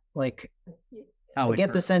that? Like, I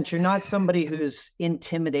get the sense you're not somebody who's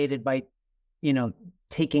intimidated by,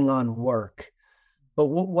 taking on work. But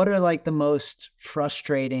what are like the most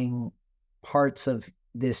frustrating parts of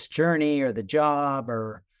this journey or the job,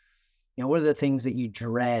 or, what are the things that you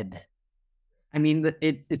dread? I mean,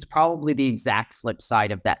 it's probably the exact flip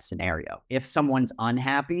side of that scenario. If someone's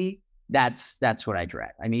unhappy, that's what I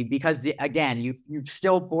dread. I mean, because again, you've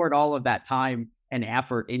still poured all of that time and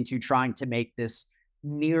effort into trying to make this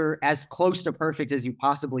near as close to perfect as you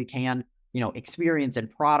possibly can, experience and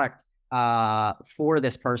product for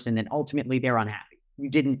this person, and ultimately they're unhappy. You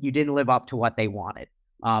didn't live up to what they wanted,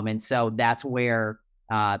 and so that's where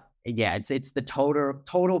it's the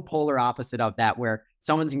total polar opposite of that, where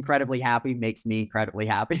someone's incredibly happy makes me incredibly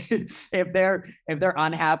happy. if they're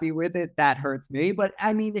unhappy with it, that hurts me. But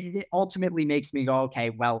I mean, it ultimately makes me go, okay,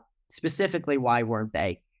 well, specifically, why weren't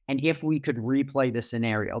they? And if we could replay the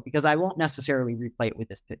scenario, because I won't necessarily replay it with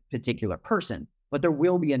this particular person, but there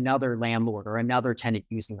will be another landlord or another tenant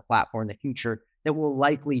using the platform in the future that will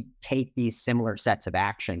likely take these similar sets of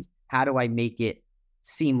actions. How do I make it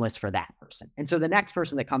seamless for that person? And so the next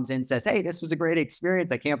person that comes in says, hey, this was a great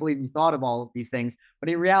experience. I can't believe you thought of all of these things. But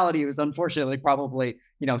in reality, it was unfortunately probably,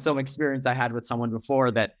 some experience I had with someone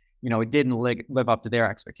before that, it didn't live up to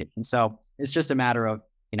their expectations. So it's just a matter of,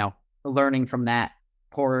 learning from that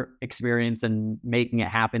poor experience and making it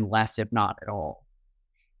happen less, if not at all.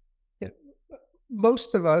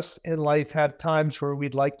 Most of us in life have times where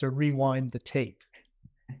we'd like to rewind the tape.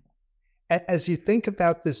 As you think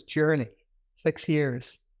about this journey, 6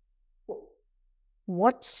 years,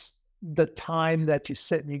 what's the time that you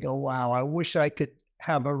sit and you go, wow, I wish I could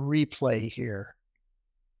have a replay here?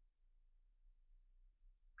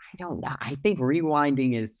 I don't know. I think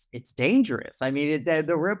rewinding it's dangerous. I mean,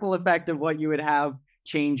 the ripple effect of what you would have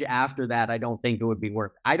change after that, I don't think it would be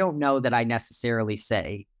worth. I don't know that I necessarily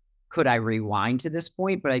say, could I rewind to this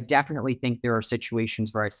point? But I definitely think there are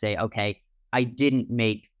situations where I say, okay, I didn't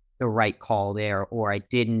make the right call there, or I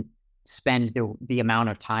didn't spend the amount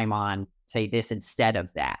of time on, say, this instead of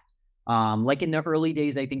that. Like in the early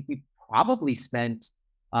days, I think we probably spent,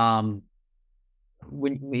 when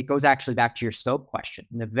it goes actually back to your scope question,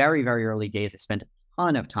 in the very, very early days, I spent a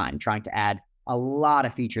ton of time trying to add a lot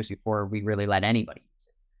of features before we really let anybody use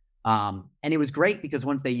it. And it was great because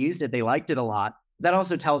once they used it, they liked it a lot. That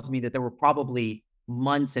also tells me that there were probably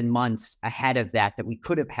months and months ahead of that we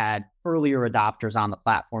could have had earlier adopters on the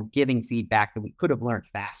platform giving feedback that we could have learned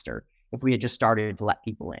faster if we had just started to let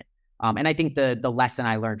people in. And I think the lesson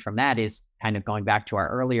I learned from that is kind of going back to our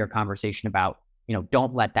earlier conversation about,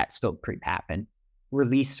 don't let that scope creep happen.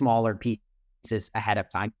 Release smaller pieces ahead of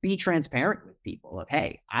time. Be transparent with people of,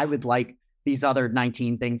 hey, I would like these other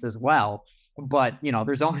 19 things as well. But,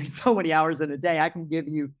 there's only so many hours in a day. I can give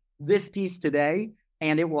you this piece today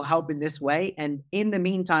and it will help in this way. And in the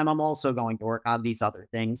meantime, I'm also going to work on these other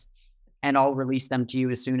things and I'll release them to you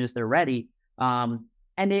as soon as they're ready. And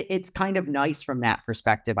it's kind of nice from that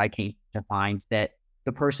perspective. I came to find that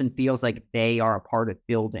the person feels like they are a part of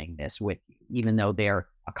building this with you, even though they're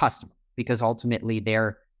a customer, because ultimately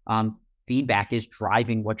their feedback is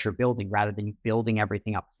driving what you're building rather than you building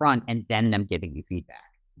everything up front and then them giving you feedback.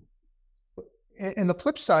 And the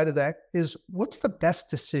flip side of that is, what's the best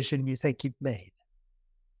decision you think you've made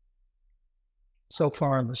so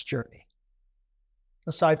far on this journey,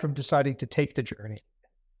 aside from deciding to take the journey?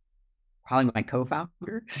 Probably my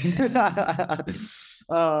co-founder.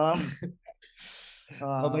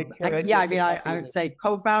 I would say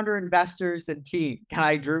co-founder, investors, and team. Can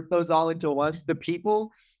I group those all into one? The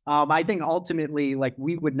people. I think ultimately,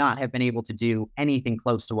 we would not have been able to do anything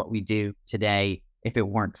close to what we do today if it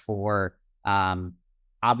weren't for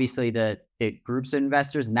obviously the groups of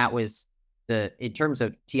investors, and that was in terms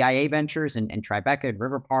of TIA Ventures and Tribeca and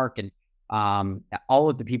River Park and all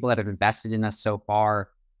of the people that have invested in us so far.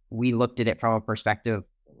 We looked at it from a perspective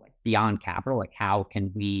beyond capital, how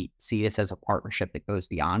can we see this as a partnership that goes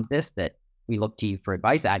beyond this, that we look to you for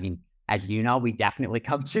advice. I mean, as you know, we definitely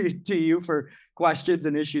come to you for questions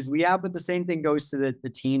and issues we have, but the same thing goes to the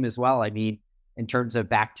team as well. I mean, in terms of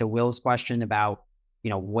back to Will's question about,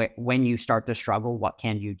 when you start to struggle, what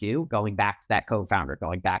can you do? Going back to that co-founder,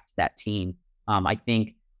 going back to that team. I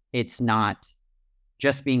think it's not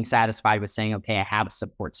just being satisfied with saying, okay, I have a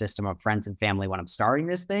support system of friends and family when I'm starting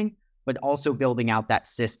this thing, but also building out that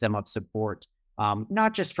system of support,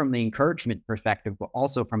 not just from the encouragement perspective, but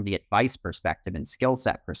also from the advice perspective and skill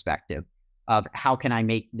set perspective of how can I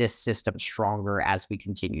make this system stronger as we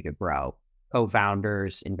continue to grow?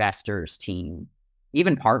 Co-founders, investors, team,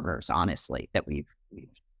 even partners, honestly, that we've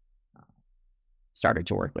started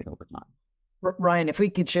to work with over time. Ryan, if we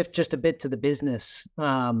could shift just a bit to the business,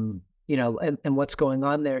 and what's going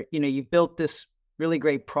on there. You've built this really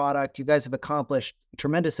great product. You guys have accomplished a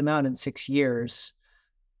tremendous amount in 6 years.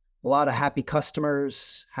 A lot of happy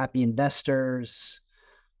customers, happy investors.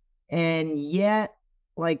 And yet,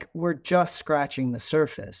 we're just scratching the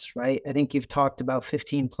surface, right? I think you've talked about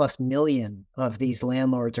 15 plus million of these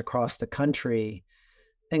landlords across the country.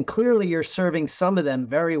 And clearly you're serving some of them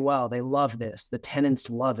very well. They love this. The tenants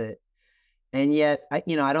love it. And yet, I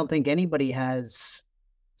don't think anybody has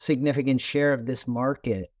significant share of this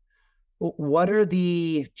market. What are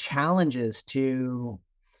the challenges to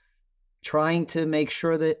trying to make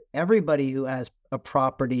sure that everybody who has a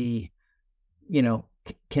property,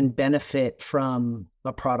 can benefit from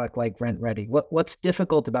a product like Rentredi? What's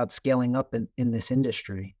difficult about scaling up in this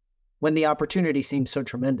industry when the opportunity seems so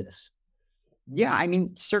tremendous? Yeah, I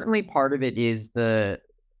mean, certainly part of it is the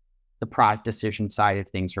the product decision side of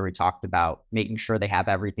things, where we talked about making sure they have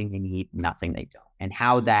everything they need, nothing they don't, and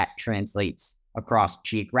how that translates across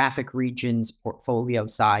geographic regions, portfolio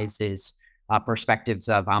sizes, perspectives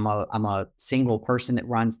of I'm a single person that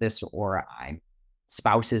runs this, or I'm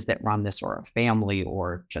spouses that run this, or a family,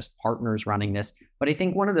 or just partners running this. But I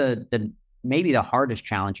think one of the maybe the hardest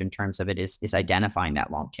challenge in terms of it is identifying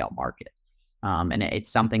that long tail market. And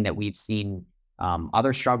it's something that we've seen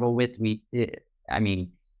others struggle with. I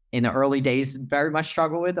mean, in the early days, very much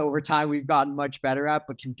struggle with. Over time, we've gotten much better at,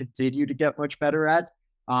 but can continue to get much better at.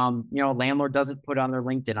 A landlord doesn't put on their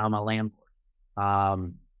LinkedIn, I'm a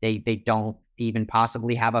landlord. They don't even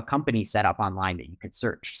possibly have a company set up online that you could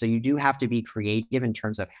search. So you do have to be creative in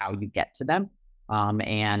terms of how you get to them,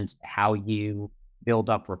 and how you build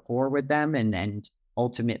up rapport with them, and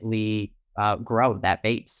ultimately grow that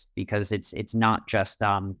base, because it's not just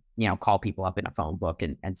call people up in a phone book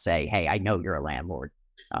and say, hey, I know you're a landlord.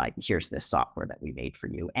 Here's this software that we made for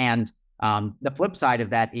you. And the flip side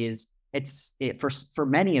of that is for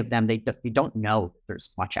many of them, they don't know that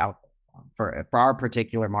there's much out there. For our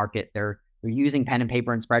particular market, they're using pen and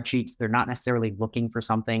paper and spreadsheets. They're not necessarily looking for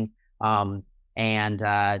something. And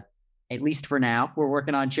at least for now, we're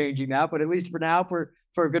working on changing that. But at least for now, for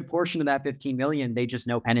a good portion of that 15 million, they just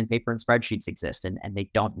know pen and paper and spreadsheets exist, and they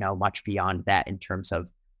don't know much beyond that, in terms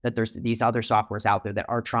of that there's these other softwares out there that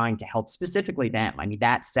are trying to help specifically them. I mean,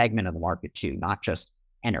 that segment of the market too, not just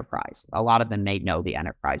enterprise. A lot of them may know the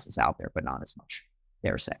enterprise is out there, but not as much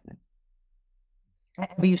their segment.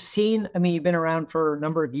 Have you seen, I mean, you've been around for a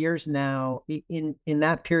number of years now. In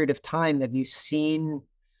that period of time, have you seen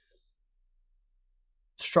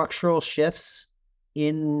structural shifts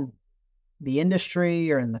in the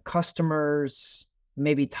industry or in the customers,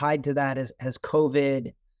 maybe tied to that? Has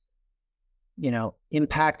COVID,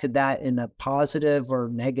 impacted that in a positive or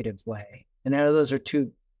negative way? And I know those are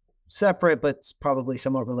two separate, but probably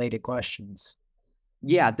somewhat related questions.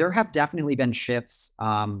 Yeah, there have definitely been shifts.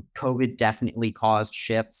 COVID definitely caused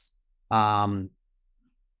shifts.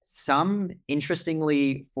 Some,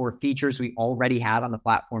 interestingly, for features we already had on the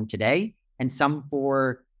platform today, and some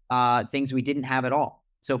for things we didn't have at all.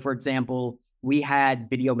 So, for example, we had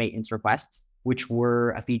video maintenance requests, which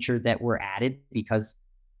were a feature that were added because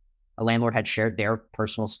a landlord had shared their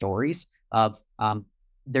personal stories of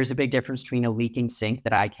there's a big difference between a leaking sink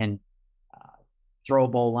that I can throw a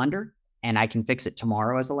bowl under and I can fix it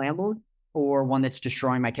tomorrow as a landlord, or one that's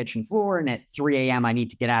destroying my kitchen floor, and at 3 a.m. I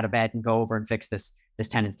need to get out of bed and go over and fix this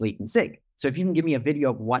tenant's leaking sink. So if you can give me a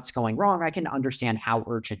video of what's going wrong, I can understand how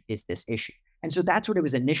urgent is this issue. And so that's what it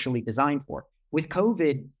was initially designed for. With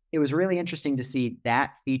COVID, it was really interesting to see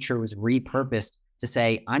that feature was repurposed to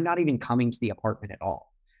say, I'm not even coming to the apartment at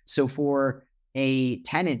all. So for a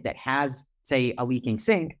tenant that has, say, a leaking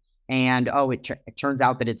sink, and it turns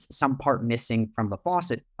out that it's some part missing from the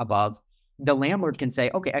faucet above, the landlord can say,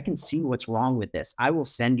 okay, I can see what's wrong with this. I will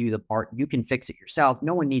send you the part. You can fix it yourself.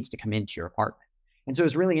 No one needs to come into your apartment. And so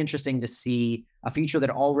it's really interesting to see a feature that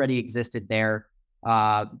already existed there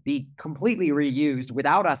be completely reused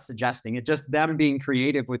without us suggesting it, just them being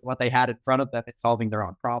creative with what they had in front of them and solving their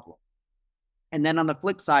own problem. And then on the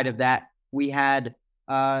flip side of that, we had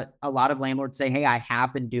a lot of landlords say, hey, I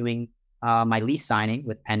have been doing my lease signing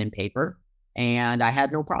with pen and paper, and I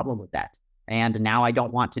had no problem with that. And now I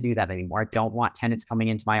don't want to do that anymore. I don't want tenants coming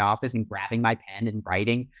into my office and grabbing my pen and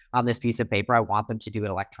writing on this piece of paper. I want them to do it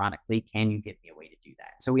electronically. Can you give me a way to do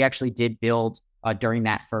that? So we actually did build during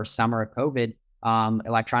that first summer of COVID,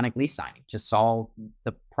 electronic lease signing to solve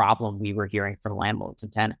the problem we were hearing from landlords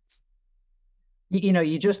and tenants.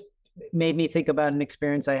 You just made me think about an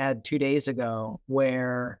experience I had 2 days ago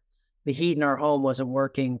where the heat in our home wasn't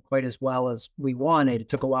working quite as well as we wanted. It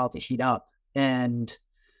took a while to heat up. And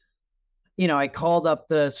I called up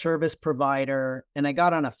the service provider and I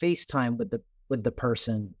got on a FaceTime with the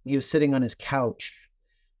person. He was sitting on his couch.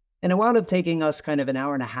 And it wound up taking us kind of an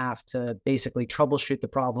hour and a half to basically troubleshoot the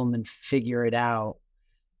problem and figure it out.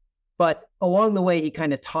 But along the way, he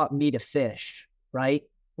kind of taught me to fish, right?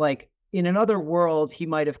 Like in another world, he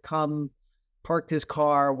might have come, parked his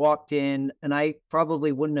car, walked in, and I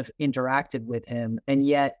probably wouldn't have interacted with him. And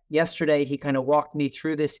yet yesterday, he kind of walked me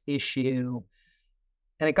through this issue.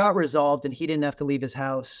 And it got resolved and he didn't have to leave his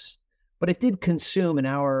house, but it did consume an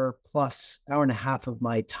hour and a half of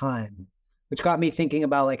my time, which got me thinking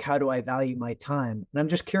about like, how do I value my time? And I'm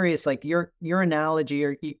just curious, like your analogy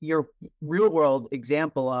or your real world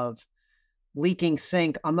example of leaking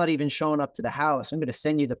sink. I'm not even showing up to the house. I'm going to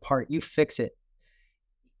send you the part, you fix it.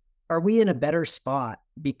 Are we in a better spot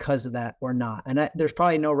because of that or not? And there's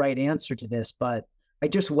probably no right answer to this, but I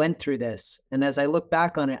just went through this. And as I look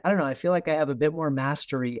back on it, I don't know, I feel like I have a bit more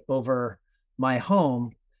mastery over my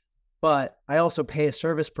home, but I also pay a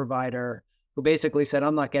service provider who basically said,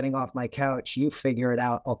 I'm not getting off my couch. You figure it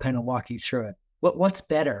out. I'll kind of walk you through it. What's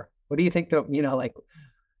better? What do you think that, like,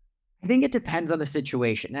 I think it depends on the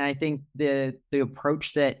situation. And I think the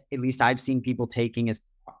approach that at least I've seen people taking is,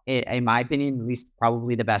 in my opinion, at least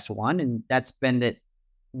probably the best one. And that's been that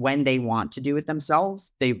when they want to do it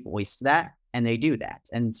themselves, they voice that and they do that.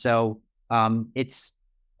 And so it's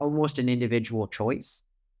almost an individual choice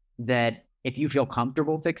that if you feel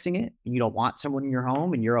comfortable fixing it, and you don't want someone in your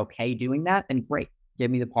home and you're okay doing that, then great, give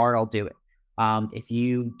me the part, I'll do it. If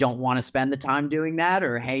you don't want to spend the time doing that,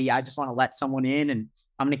 or hey, I just want to let someone in and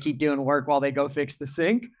I'm going to keep doing work while they go fix the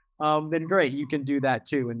sink, then great, you can do that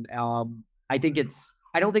too. And I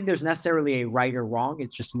don't think there's necessarily a right or wrong.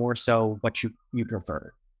 It's just more so what you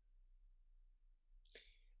prefer.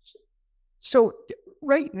 So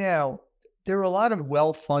right now, there are a lot of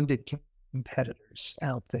well-funded competitors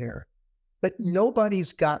out there, but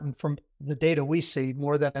nobody's gotten, from the data we see,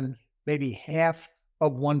 more than maybe half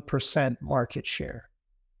of 1% market share.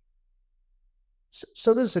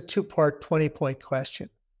 So this is a two-part 20-point question.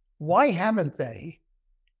 Why haven't they?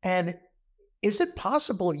 And is it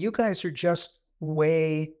possible you guys are just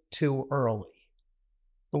way too early?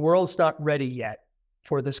 The world's not ready yet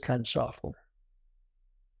for this kind of software.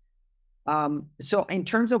 So in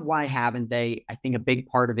terms of why haven't they, I think a big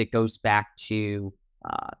part of it goes back to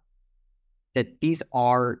that these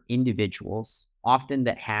are individuals often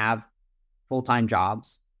that have full-time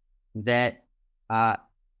jobs that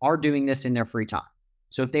are doing this in their free time.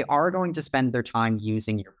 So if they are going to spend their time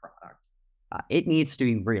using your product, it needs to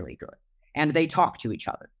be really good. And they talk to each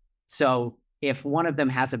other. So if one of them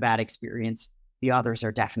has a bad experience, the others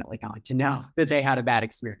are definitely going to know that they had a bad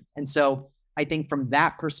experience. And so I think from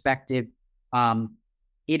that perspective,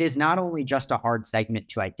 it is not only just a hard segment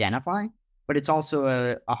to identify, but it's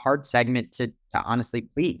also a hard segment to honestly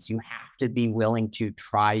please. You have to be willing to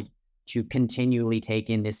try to continually take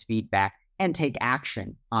in this feedback and take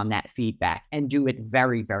action on that feedback and do it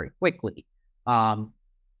very, very quickly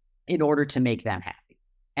in order to make them happy.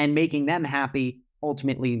 And making them happy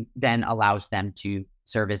ultimately then allows them to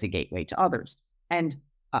serve as a gateway to others. And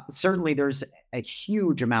certainly there's a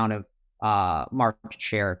huge amount of market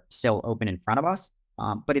share still open in front of us.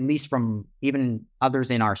 But at least from even others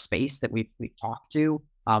in our space that we've talked to,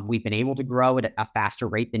 we've been able to grow at a faster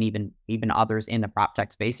rate than even others in the prop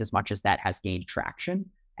tech space, as much as that has gained traction.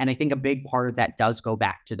 And I think a big part of that does go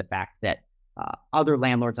back to the fact that other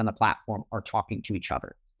landlords on the platform are talking to each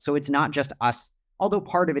other. So it's not just us, although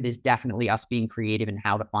part of it is definitely us being creative in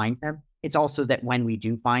how to find them. It's also that when we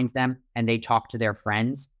do find them and they talk to their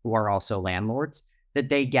friends who are also landlords, that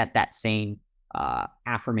they get that same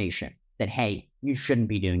affirmation that, hey, you shouldn't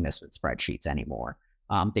be doing this with spreadsheets anymore,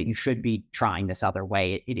 that you should be trying this other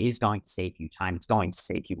way. It is going to save you time. It's going to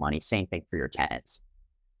save you money. Same thing for your tenants.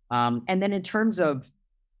 And then in terms of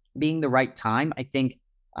being the right time, I think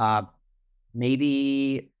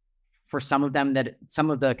maybe for some of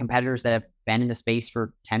the competitors that have been in the space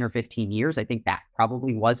for 10 or 15 years, I think that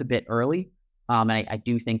probably was a bit early. And I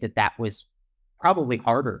do think that was probably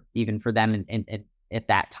harder even for them and at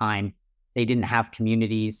that time. They didn't have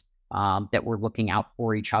communities that were looking out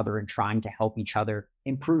for each other and trying to help each other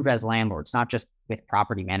improve as landlords, not just with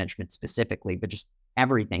property management specifically, but just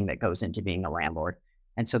everything that goes into being a landlord.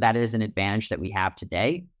 And so that is an advantage that we have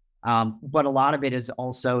today. But a lot of it is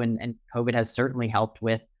also, and COVID has certainly helped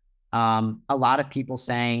with, a lot of people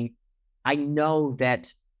saying, I know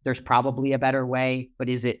that there's probably a better way, but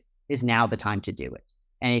is now the time to do it?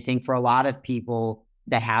 And I think for a lot of people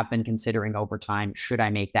that have been considering over time, should I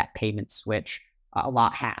make that payment switch? A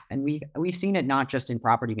lot have. And we've seen it not just in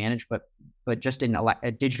property management, but just in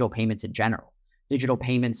digital payments in general. Digital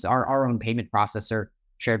payments, our own payment processor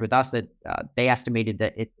shared with us that they estimated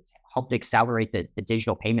that it helped accelerate the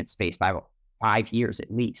digital payment space by about 5 years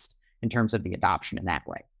at least in terms of the adoption in that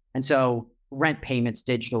way. And so rent payments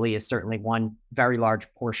digitally is certainly one very large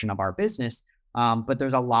portion of our business. But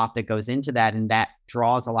there's a lot that goes into that, and that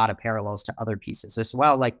draws a lot of parallels to other pieces as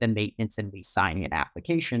well, like the maintenance and lease signing and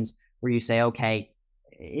applications, where you say, okay,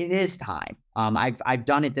 it is time. I've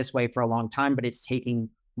done it this way for a long time, but it's taking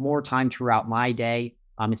more time throughout my day.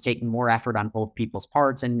 It's taking more effort on both people's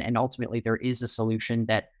parts, and ultimately there is a solution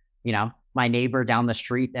that, my neighbor down the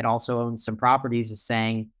street that also owns some properties is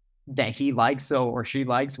saying that he likes or she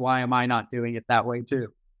likes. Why am I not doing it that way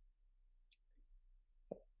too?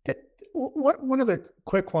 One of the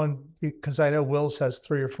quick one, because I know Will's has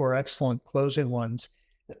 3 or 4 excellent closing ones.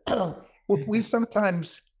 We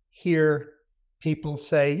sometimes hear people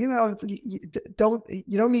say, you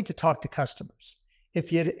don't need to talk to customers.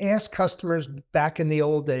 If you'd asked customers back in the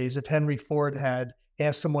old days, if Henry Ford had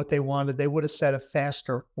asked them what they wanted, they would have said a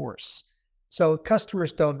faster horse. So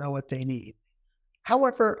customers don't know what they need.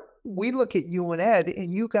 However, we look at you and Ed,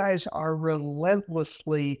 and you guys are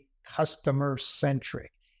relentlessly customer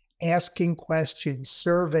centric, asking questions,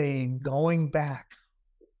 surveying, going back.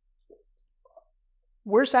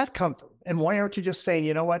 Where's that come from? And why aren't you just saying,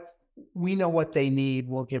 you know what? We know what they need.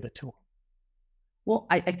 We'll give it to them. Well,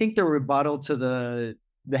 I think the rebuttal to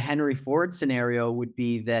the Henry Ford scenario would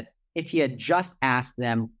be that if he had just asked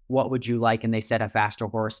them, what would you like? And they said a faster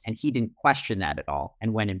horse, and he didn't question that at all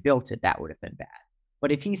and went and built it, that would have been bad.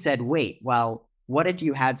 But if he said, wait, well, what if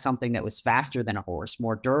you had something that was faster than a horse,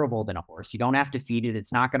 more durable than a horse? You don't have to feed it.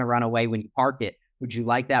 It's not going to run away when you park it. Would you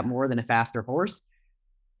like that more than a faster horse?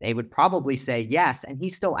 They would probably say yes. And he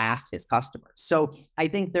still asked his customers. So I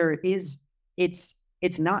think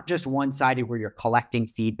it's not just one-sided where you're collecting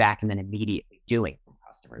feedback and then immediately doing from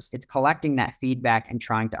customers. It's collecting that feedback and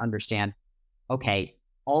trying to understand, okay,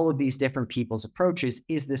 all of these different people's approaches,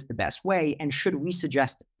 is this the best way? And should we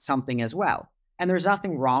suggest something as well? And there's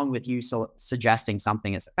nothing wrong with you suggesting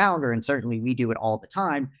something as a founder. And certainly we do it all the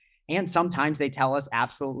time. And sometimes they tell us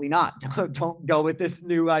absolutely not. Don't go with this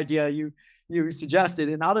new idea you suggested.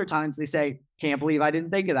 And other times they say, can't believe I didn't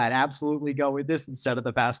think of that. Absolutely go with this instead of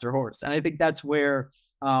the faster horse. And I think that's where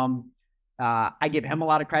I give him a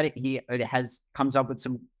lot of credit. He comes up with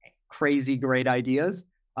some crazy great ideas.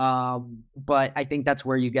 But I think that's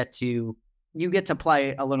where you get to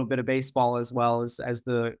play a little bit of baseball as well as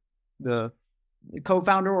the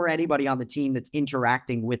co-founder or anybody on the team that's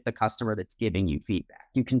interacting with the customer that's giving you feedback.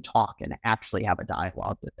 You can talk and actually have a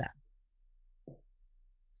dialogue with them.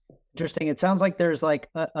 Interesting. It sounds like there's like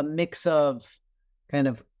a mix of kind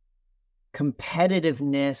of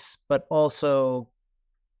competitiveness, but also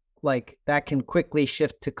like that can quickly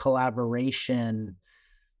shift to collaboration.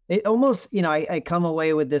 It almost, I come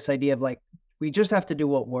away with this idea of like, we just have to do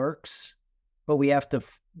what works, but we have to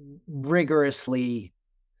rigorously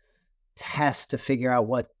test to figure out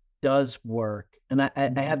what does work. And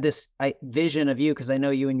I have this vision of you, because I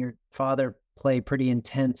know you and your father play pretty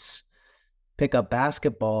intense pickup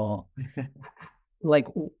basketball. Like,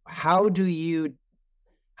 how do you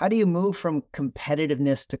move from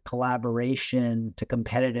competitiveness to collaboration to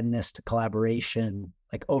competitiveness to collaboration,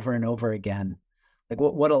 like over and over again? Like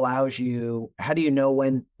what allows you, how do you know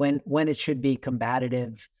when it should be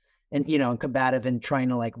combative and, combative and trying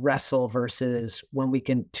to like wrestle versus when we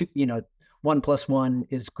can, 1 + 1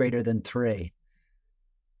 is greater than 3.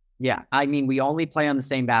 Yeah. I mean, we only play on the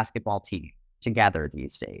same basketball team together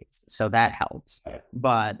these days, so that helps.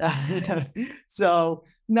 But so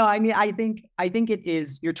no, I mean, I think it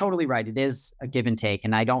is, you're totally right, it is a give and take,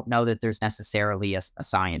 and I don't know that there's necessarily a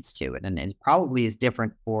science to it, and it probably is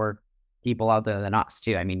different for people other than us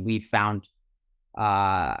too. I mean, we've found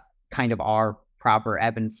kind of our proper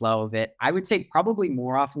ebb and flow of it. I would say probably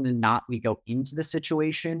more often than not we go into the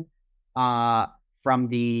situation from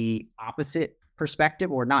the opposite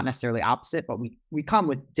perspective, or not necessarily opposite, but we come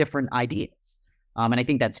with different ideas. And I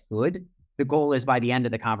think that's good. The goal is by the end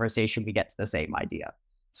of the conversation, we get to the same idea.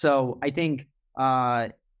 So I think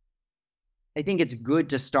it's good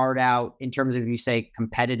to start out in terms of, you say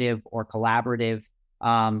competitive or collaborative.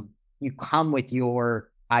 You come with your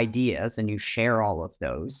ideas and you share all of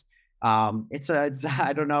those. It's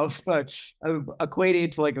I don't know if equating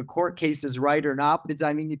it to like a court case is right or not, but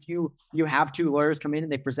I mean, if you have two lawyers come in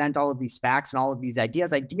and they present all of these facts and all of these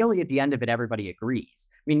ideas, ideally at the end of it, everybody agrees.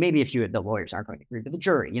 I mean, maybe if the lawyers aren't going to agree, but the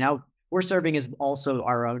jury, we're serving as also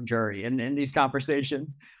our own jury in these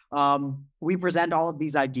conversations. We present all of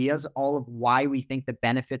these ideas, all of why we think the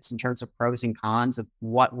benefits in terms of pros and cons of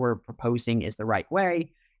what we're proposing is the right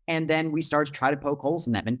way. And then we start to try to poke holes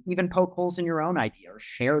in them, and even poke holes in your own idea or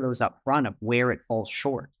share those up front of where it falls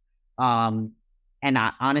short.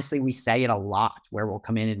 Honestly, we say it a lot where we'll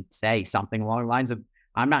come in and say something along the lines of,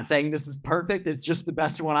 I'm not saying this is perfect. It's just the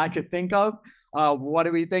best one I could think of. What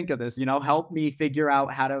do we think of this? Help me figure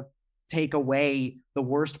out how to take away the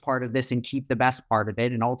worst part of this and keep the best part of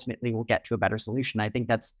it. And ultimately we'll get to a better solution. I think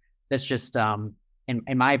that's just, in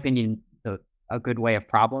my opinion, a good way of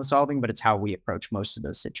problem solving, but it's how we approach most of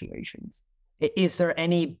those situations. Is there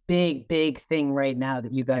any big thing right now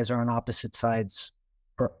that you guys are on opposite sides,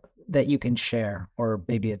 or that you can share, or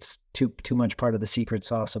maybe it's too much part of the secret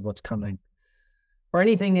sauce of what's coming, or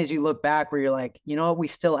anything as you look back where you're like, we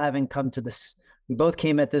still haven't come to this. We both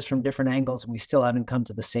came at this from different angles and we still haven't come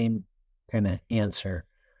to the same kind of answer.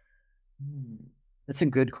 That's a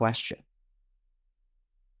good question.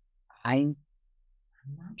 I'm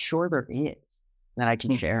not sure there is. that I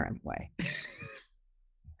can share anyway.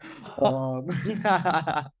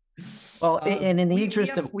 Well, and in the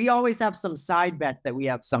interest of, we always have some side bets that we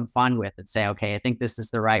have some fun with and say, okay, I think this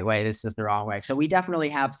is the right way, this is the wrong way. So we definitely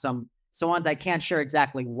have some ones. I can't share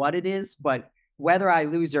exactly what it is, but whether I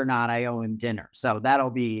lose or not, I owe him dinner. So it'll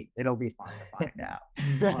be fun to find out.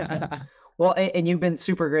 Awesome. Well, and you've been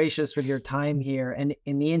super gracious with your time here, and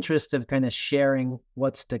in the interest of kind of sharing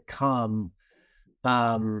what's to come,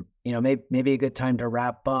 maybe a good time to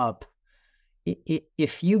wrap up.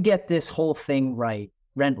 If you get this whole thing right,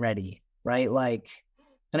 Rentredi, right? Like,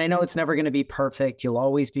 and I know it's never going to be perfect. You'll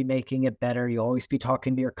always be making it better. You'll always be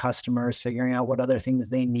talking to your customers, figuring out what other things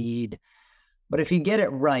they need. But if you get it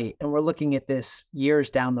right, and we're looking at this years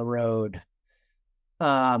down the road,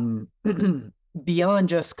 beyond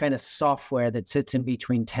just kind of software that sits in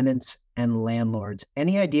between tenants and landlords,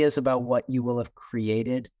 any ideas about what you will have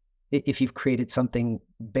created? If you've created something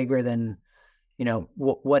bigger than,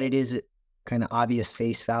 what it is, kind of obvious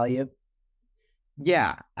face value?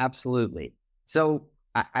 Yeah, absolutely. So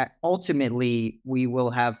I ultimately, we will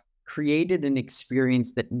have created an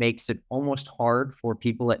experience that makes it almost hard for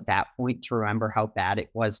people at that point to remember how bad it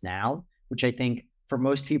was now, which I think for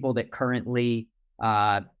most people that currently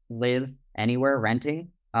live anywhere renting,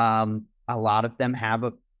 a lot of them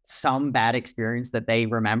have some bad experience that they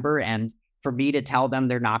remember. And for me to tell them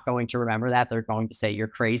they're not going to remember that, they're going to say you're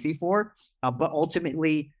crazy for. But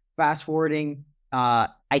ultimately, fast forwarding,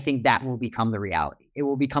 I think that will become the reality. It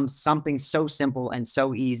will become something so simple and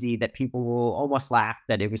so easy that people will almost laugh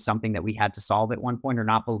that it was something that we had to solve at one point, or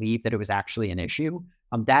not believe that it was actually an issue.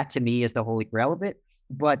 That to me is the holy grail of it.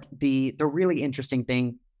 But the really interesting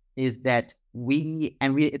thing is that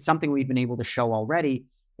it's something we've been able to show already,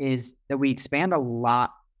 is that we expand a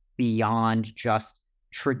lot beyond just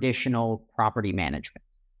traditional property management.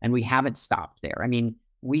 And we haven't stopped there. I mean,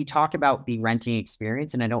 we talk about the renting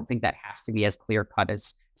experience, and I don't think that has to be as clear cut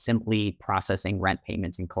as simply processing rent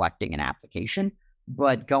payments and collecting an application,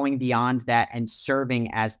 but going beyond that and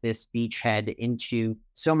serving as this beachhead into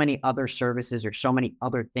so many other services or so many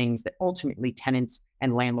other things that ultimately tenants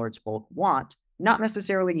and landlords both want, not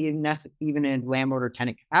necessarily even in landlord or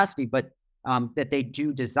tenant capacity, but that they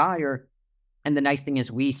do desire. And the nice thing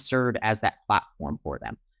is we serve as that platform for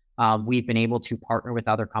them. We've been able to partner with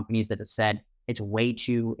other companies that have said, it's way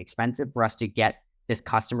too expensive for us to get this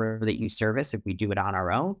customer that you service if we do it on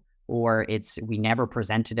our own, or we never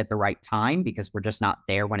present it at the right time because we're just not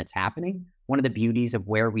there when it's happening. One of the beauties of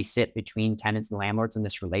where we sit between tenants and landlords in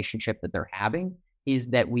this relationship that they're having is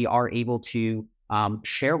that we are able to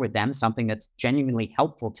share with them something that's genuinely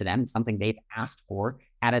helpful to them, something they've asked for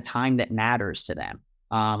at a time that matters to them,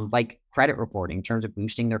 like credit reporting in terms of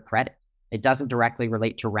boosting their credit. It doesn't directly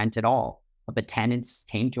relate to rent at all. But tenants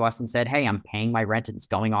came to us and said, hey, I'm paying my rent and it's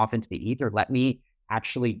going off into the ether. Let me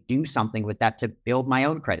actually do something with that to build my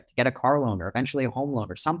own credit, to get a car loan or eventually a home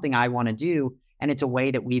loan or something I want to do. And it's a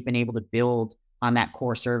way that we've been able to build on that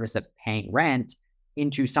core service of paying rent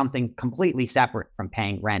into something completely separate from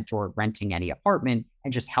paying rent or renting any apartment,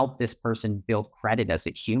 and just help this person build credit as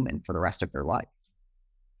a human for the rest of their life.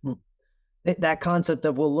 That concept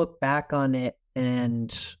of we'll look back on it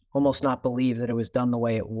and almost not believe that it was done the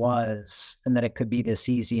way it was and that it could be this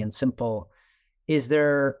easy and simple. Is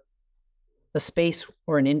there a space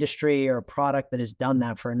or an industry or a product that has done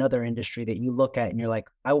that for another industry that you look at and you're like,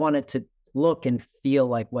 I wanted to look and feel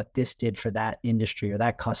like what this did for that industry or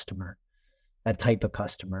that customer, that type of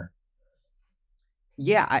customer?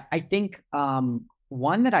 Yeah, I think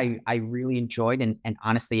one that I really enjoyed, and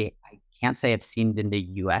honestly, I can't say I've seen it in the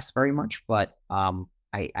US very much, but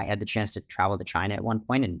I had the chance to travel to China at one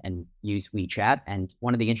point and use WeChat. And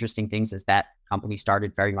one of the interesting things is that company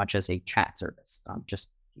started very much as a chat service, just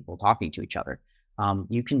people talking to each other.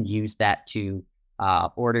 You can use that to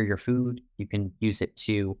order your food. You can use it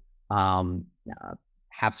to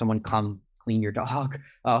have someone come clean your dog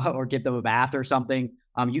or give them a bath or something.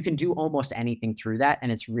 You can do almost anything through that.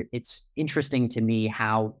 And it's interesting to me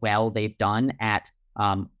how well they've done at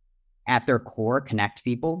their core, connect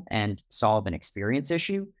people and solve an experience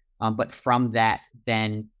issue. But from that,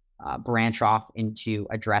 then branch off into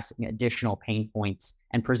addressing additional pain points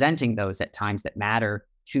and presenting those at times that matter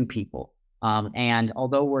to people. And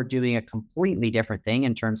although we're doing a completely different thing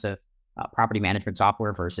in terms of property management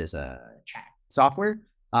software versus chat software,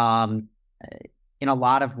 in a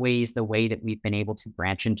lot of ways, the way that we've been able to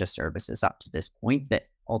branch into services up to this point that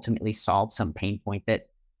ultimately solve some pain point that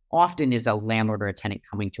often is a landlord or a tenant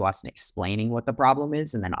coming to us and explaining what the problem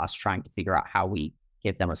is, and then us trying to figure out how we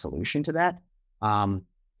give them a solution to that.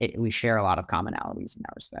 We share a lot of commonalities in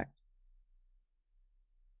that respect.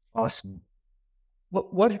 Awesome.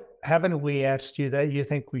 What haven't we asked you that you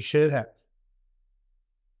think we should have?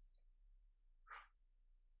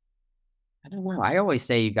 I don't know. I always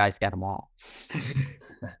say you guys get them all.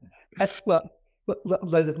 Well,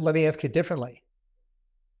 let me ask you differently.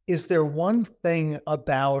 Is there one thing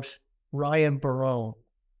about Ryan Barone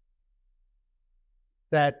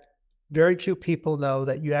that very few people know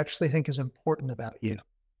that you actually think is important about you?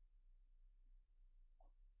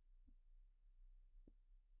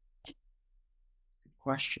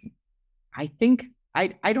 Question. I think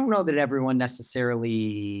I don't know that everyone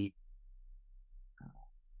necessarily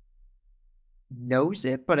knows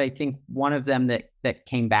it, but I think one of them that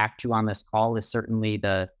came back to on this call is certainly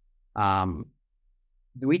the um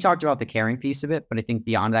we talked about the caring piece of it, but I think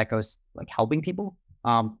beyond that goes like helping people.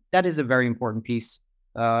 That is a very important piece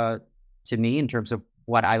to me in terms of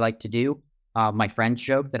what I like to do. My friends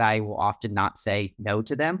joke that I will often not say no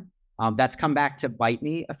to them. That's come back to bite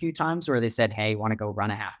me a few times where they said, "Hey, want to go run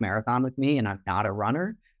a half marathon with me?" And I'm not a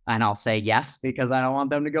runner, and I'll say yes because I don't want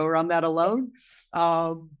them to go run that alone.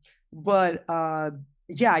 But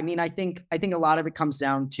yeah, I mean, I think a lot of it comes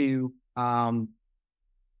down to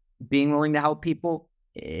being willing to help people.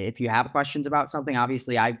 If you have questions about something,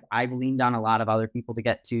 obviously I've leaned on a lot of other people to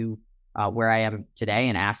get to where I am today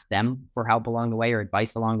and ask them for help along the way or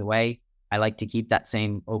advice along the way. I like to keep that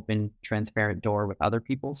same open, transparent door with other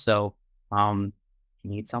people. So if you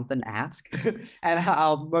need something, ask, and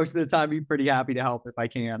I'll most of the time be pretty happy to help if I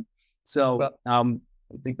can. So Well,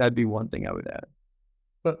 I think that'd be one thing I would add.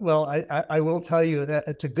 I will tell you that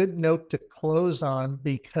it's a good note to close on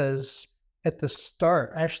because at the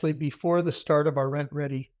start, actually before the start of our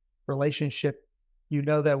Rentredi relationship, you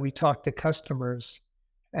know that we talked to customers,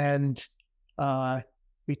 and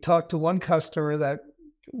we talked to one customer that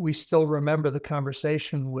we still remember the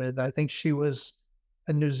conversation with. I think she was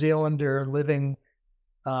a New Zealander living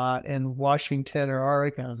in Washington or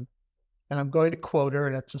Oregon, and I'm going to quote her,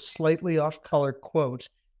 and it's a slightly off-color quote.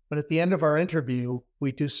 But at the end of our interview,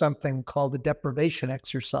 we do something called the deprivation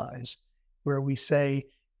exercise, where we say,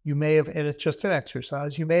 you may have, and it's just an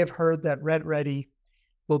exercise, you may have heard that Rentredi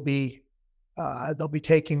will be, they'll be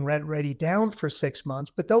taking Rentredi down for 6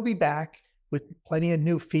 months, but they'll be back with plenty of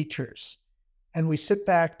new features. And we sit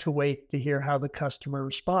back to wait to hear how the customer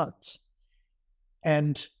responds.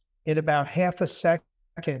 And in about half a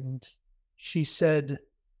second, she said,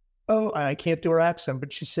 oh, and I can't do her accent,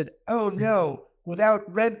 but she said, oh no, without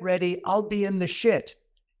Rentredi, I'll be in the shit.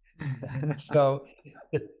 So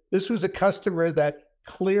this was a customer that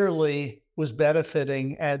clearly was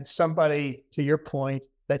benefiting and somebody, to your point,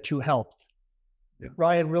 that you helped. Yeah.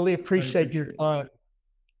 Ryan, really appreciate your time.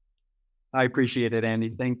 I appreciate it, Andy.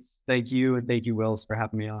 Thanks. Thank you. And thank you, Wills, for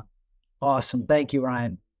having me on. Awesome. Thank you,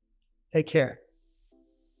 Ryan. Take care.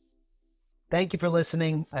 Thank you for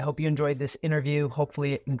listening. I hope you enjoyed this interview.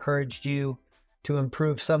 Hopefully it encouraged you to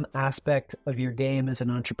improve some aspect of your game as an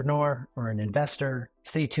entrepreneur or an investor.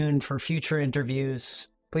 Stay tuned for future interviews.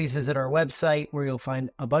 Please visit our website where you'll find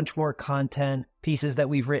a bunch more content, pieces that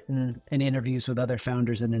we've written, and interviews with other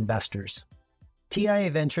founders and investors. TIA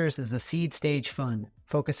Ventures is a seed stage fund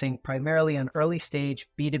focusing primarily on early stage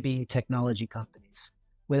B2B technology companies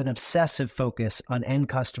with an obsessive focus on end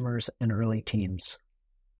customers and early teams.